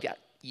audience who would like to?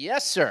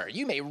 Yes, sir.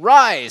 You may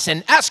rise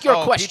and ask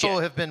your question.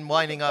 People have been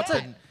lining up.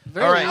 And,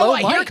 very all right. low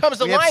Here mic. comes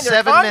the We line. have They're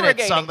 7 minutes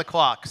congregating. on the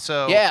clock.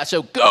 So Yeah,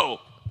 so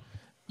go.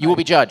 You will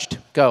be judged.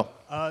 Go.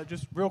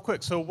 Just real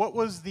quick, so what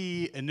was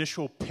the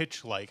initial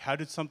pitch like? How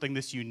did something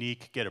this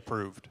unique get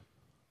approved?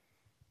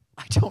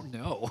 I don't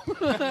know.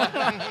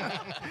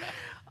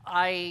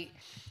 I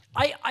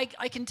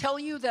can tell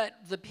you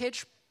that the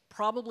pitch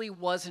probably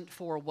wasn't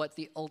for what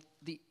the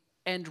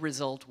end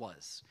result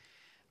was.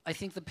 I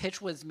think the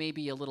pitch was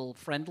maybe a little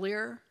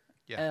friendlier,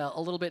 Yeah.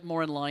 a little bit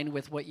more in line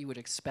with what you would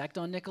expect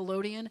on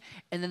Nickelodeon,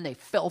 and then they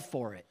fell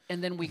for it.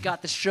 And then we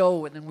got the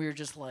show, and then we were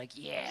just like,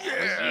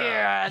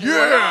 yeah. And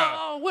we're like,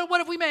 oh, what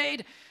have we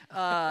made?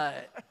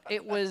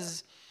 It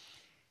was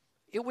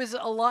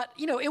a lot.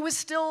 It was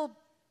still.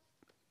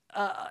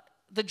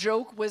 The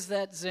joke was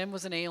that Zim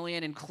was an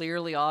alien, and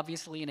clearly,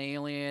 obviously, an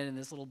alien, and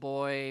this little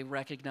boy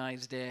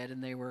recognized it,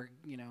 and they were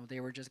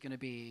just going to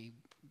be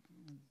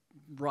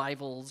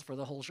rivals for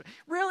the whole show.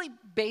 Really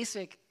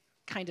basic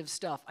kind of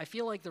stuff. I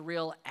feel like the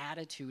real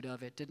attitude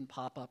of it didn't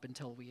pop up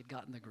until we had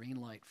gotten the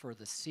green light for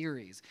the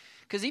series,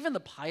 because even the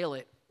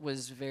pilot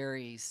was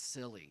very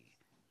silly,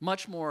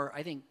 much more,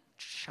 I think,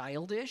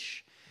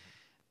 childish.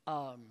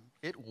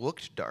 it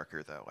looked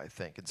darker, though, I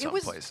think, in some It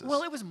was places.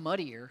 well, it was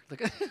muddier.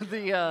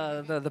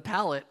 The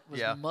palette was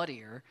Yeah.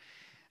 muddier.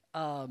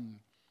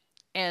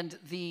 And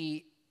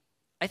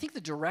I think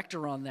the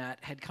director on that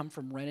had come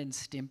from Ren and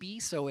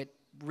Stimpy, so it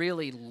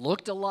really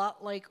looked a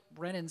lot like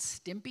Ren and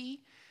Stimpy.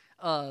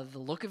 The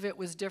look of it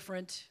was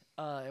different.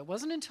 It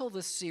wasn't until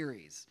this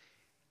series.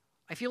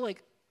 I feel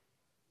like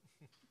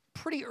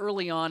pretty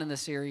early on in the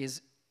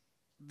series,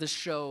 the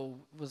show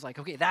was like,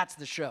 okay, that's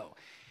the show.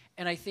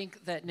 And I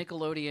think that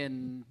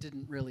Nickelodeon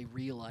didn't really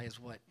realize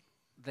what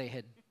they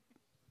had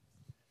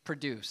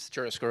produced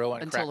Chiaroscuro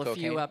on until crack a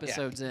few cocaine.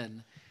 episodes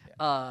in.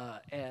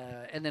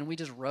 And then we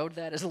just rode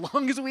that as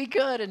long as we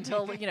could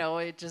until,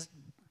 it just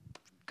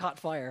caught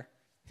fire.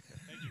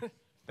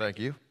 Thank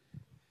you.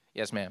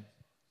 Yes, ma'am.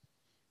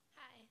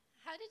 Hi.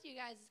 How did you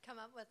guys come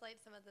up with like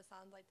some of the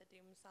songs, like the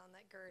Doom song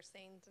that Gurr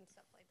sings and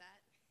stuff like that?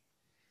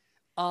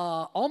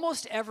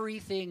 Almost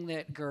everything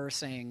that Gurr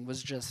sang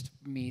was just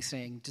me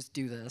saying, just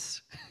do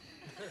this.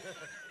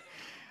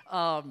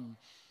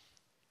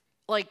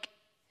 Like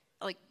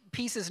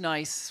Peace is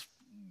Nice.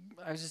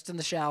 I was just in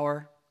the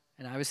shower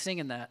and I was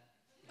singing that.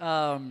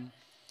 Most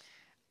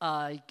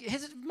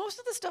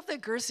of the stuff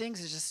that Gurr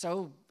sings is just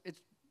so it's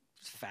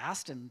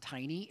fast and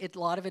tiny. A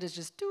lot of it is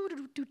just do do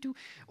do do do.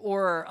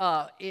 Or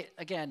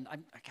again, I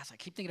guess I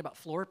keep thinking about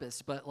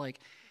Florpus, but like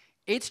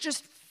it's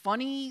just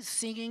funny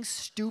singing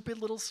stupid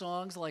little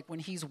songs like when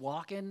he's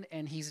walking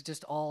and he's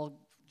just all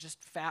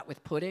just fat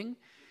with pudding,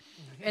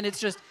 and it's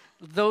just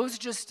those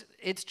just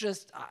it's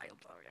just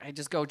I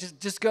just go. Just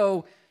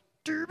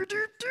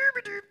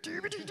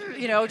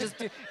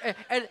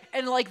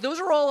and like those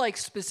are all like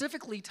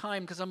specifically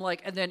timed because I'm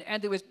like, and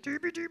there was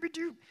because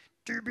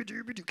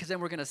then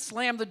we're gonna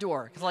slam the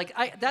door because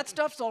like that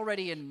stuff's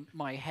already in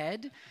my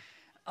head.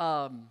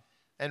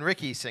 And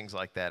Ricky sings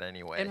like that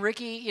anyway. And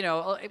Ricky,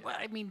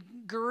 I mean,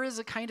 Gurr is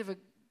a kind of a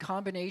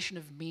combination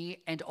of me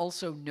and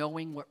also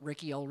knowing what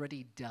Ricky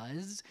already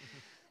does.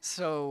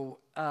 So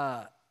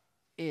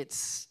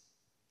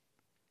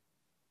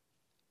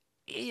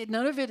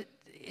none of it.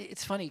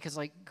 It's funny because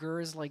like Gurr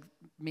is like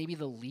maybe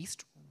the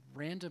least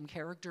random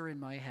character in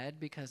my head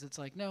because it's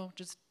like no,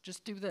 just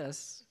do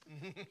this.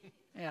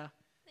 Yeah.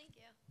 Thank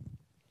you.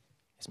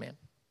 Yes, ma'am.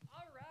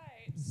 All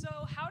right. So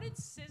how did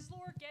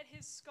Sizzlor get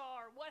his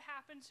scar? What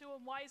happened to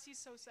him? Why is he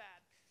so sad?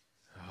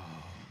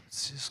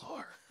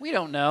 Sizzlor. We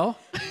don't know.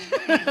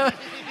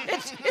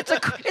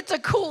 it's a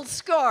cool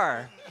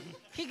scar.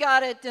 He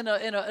got it in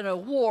a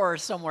war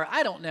somewhere.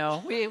 I don't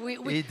know.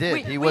 He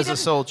did. He was a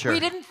soldier. We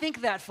didn't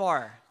think that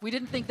far. We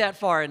didn't think that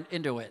far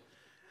into it.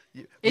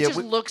 It just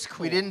looks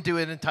cool. We didn't do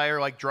an entire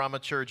like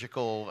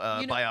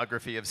dramaturgical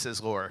biography of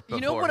Sizzlor.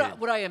 You know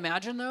what I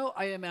imagine though?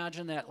 I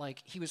imagine that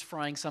like he was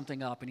frying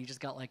something up and he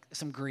just got like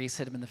some grease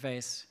hit him in the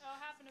face. Oh,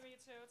 happened to me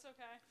too. It's okay.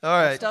 All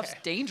right. That stuff's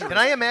dangerous. Can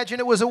I imagine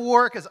it was a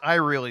war? Because I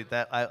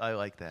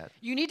like that.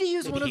 You need to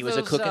use Maybe one of he was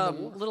a those cook in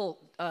the war.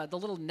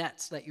 little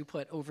nets that you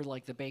put over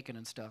like the bacon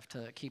and stuff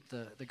to keep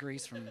the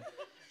grease from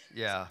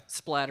Yeah.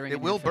 splattering. It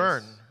in will your face.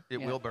 burn. It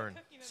Yeah. will burn.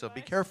 So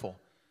be careful.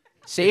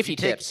 Safety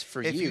tips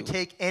for if you. you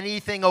take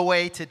anything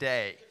away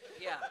today,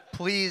 Yeah.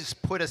 please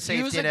put a Use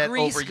safety a net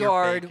grease over your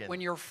guard bacon. when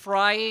you're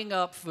frying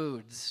up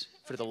foods.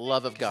 For the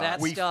love of God.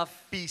 That we stuff,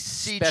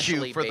 beseech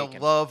especially you for the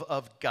bacon. love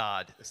of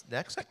God.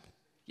 Next.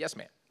 Yes,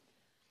 ma'am.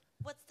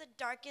 What's the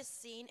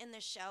darkest scene in the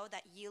show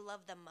that you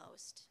love the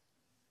most?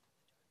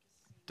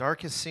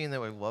 Darkest scene that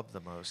we love the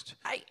most.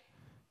 I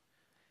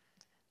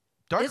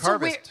Dark It's a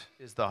weird- Harvest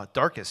is the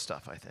darkest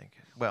stuff, I think.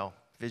 Well,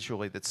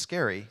 visually, that's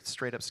scary,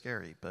 straight up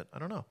scary, but I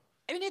don't know.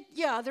 mean,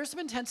 there's some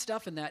intense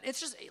stuff in that. It's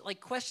just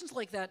like questions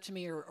like that to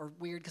me are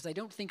weird because I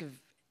don't think of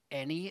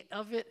any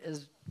of it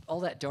as all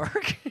that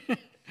dark.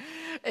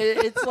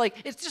 It's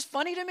like it's just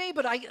funny to me,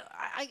 but I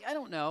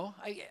don't know.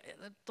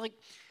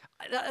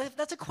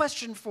 That's a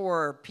question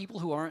for people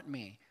who aren't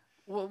me.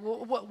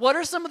 What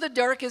are some of the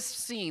darkest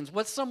scenes?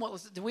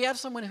 Do we have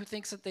someone who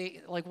thinks that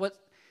they like what?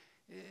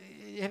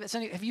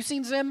 Have you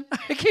seen Zim?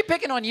 I keep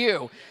picking on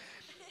you.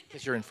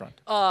 Because you're in front.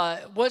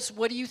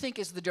 What do you think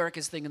is the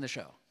darkest thing in the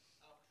show?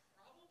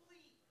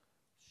 Probably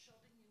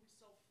shoving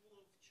himself full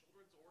of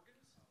children's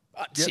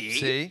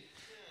organs. See?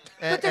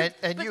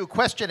 And you,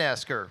 question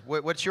asker,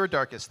 what's your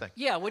darkest thing?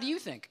 Yeah, what do you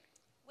think?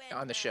 When,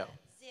 On the show.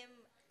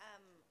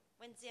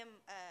 When Zim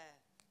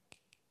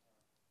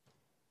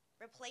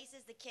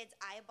replaces the kid's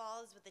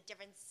eyeballs with a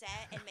different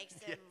set and makes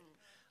him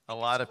A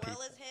lot of squirrel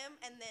people. as him,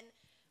 and then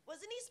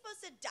wasn't he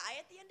supposed to die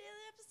at the end of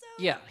the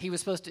episode? Yeah, he was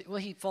supposed to. Well,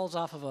 he falls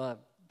off of a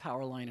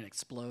power line and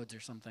explodes or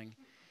something.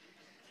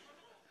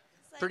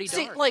 It's like, Pretty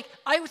See, dark. like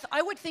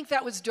I would think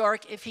that was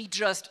dark if he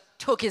just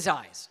took his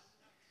eyes,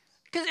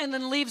 and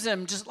then leaves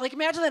him. Just like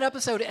imagine that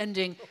episode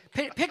ending.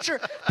 Picture.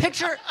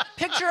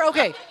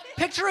 Okay,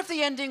 picture if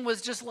the ending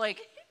was just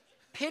like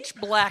pitch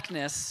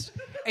blackness,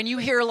 and you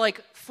hear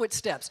like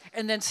footsteps,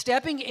 and then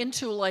stepping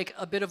into like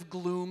a bit of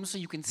gloom so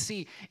you can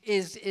see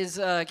is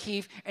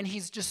Keith, and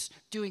he's just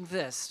doing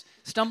this,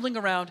 stumbling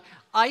around,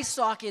 eye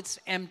sockets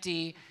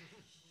empty.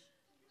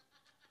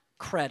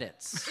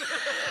 Credits.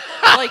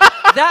 Like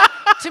that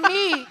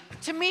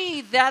to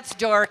me that's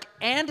dark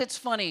and it's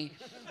funny.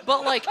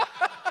 But like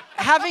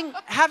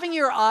having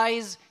your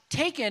eyes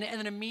taken and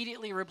then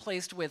immediately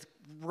replaced with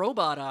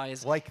robot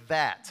eyes. Like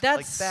that.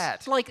 That's like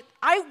that. like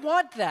I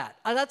want that.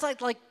 That's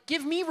like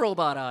give me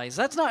robot eyes.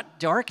 That's not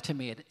dark to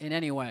me in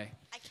any way.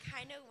 I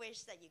kind of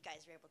wish that you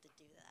guys were able to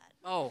do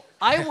that. Oh,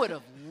 I would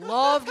have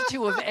loved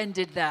to have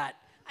ended that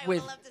I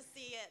with. would love to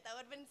see it. That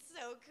would have been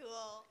so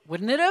cool.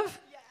 Wouldn't it have?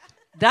 Yeah.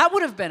 That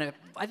would have been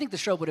I think the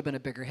show would have been a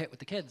bigger hit with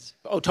the kids.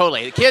 Oh,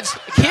 totally. The kids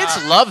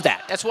love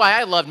that. That's why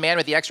I loved Man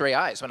with the X-Ray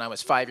Eyes when I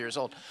was 5 years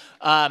old.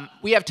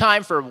 We have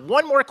time for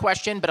one more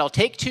question, but I'll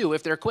take two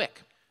if they're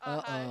quick.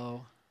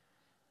 Uh-oh.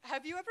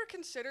 Have you ever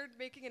considered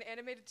making an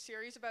animated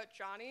series about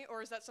Johnny,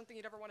 or is that something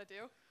you'd ever want to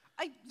do?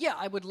 Yeah,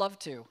 I would love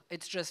to.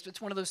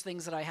 It's one of those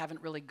things that I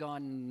haven't really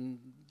gone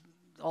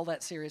all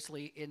that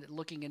seriously in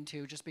looking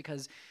into, just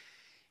because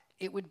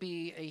it would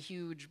be a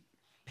huge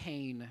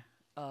pain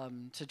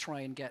to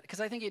try and get, because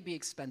I think it'd be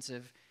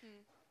expensive,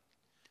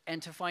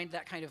 and to find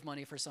that kind of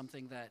money for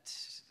something that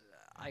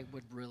I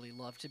would really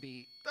love to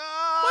be.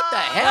 What the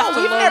hell? Have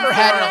to We've learn never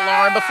had an how-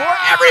 alarm before.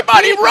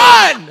 Everybody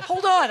run!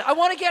 Hold on, I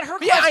want to get her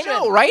Yeah, I question.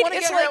 know, right? wanna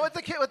It's get like- her- with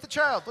the kid, with the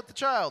child, with the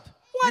child.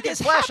 What you can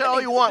is flash it all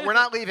happening? you want. We're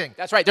not leaving.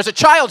 That's right. There's a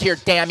child here,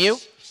 damn you.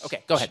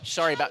 Okay, go ahead.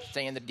 Sorry about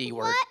saying the D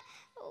word.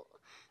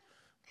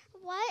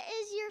 What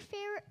is your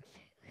favorite?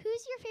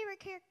 Who's your favorite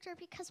character?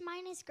 Because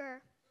mine is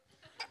Gur.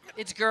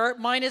 It's Gur.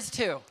 Mine is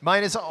too.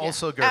 Mine is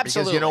also Gur, because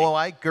you absolutely. know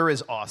why? Gur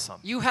is awesome.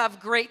 You have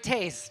great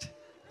taste.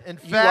 In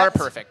fact, You are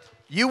perfect.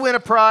 You win a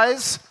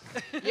prize.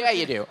 Yeah,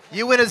 you do.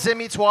 You win a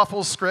Zim Eats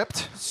Waffles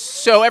script.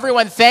 So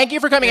everyone, thank you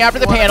for coming out for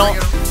the panel.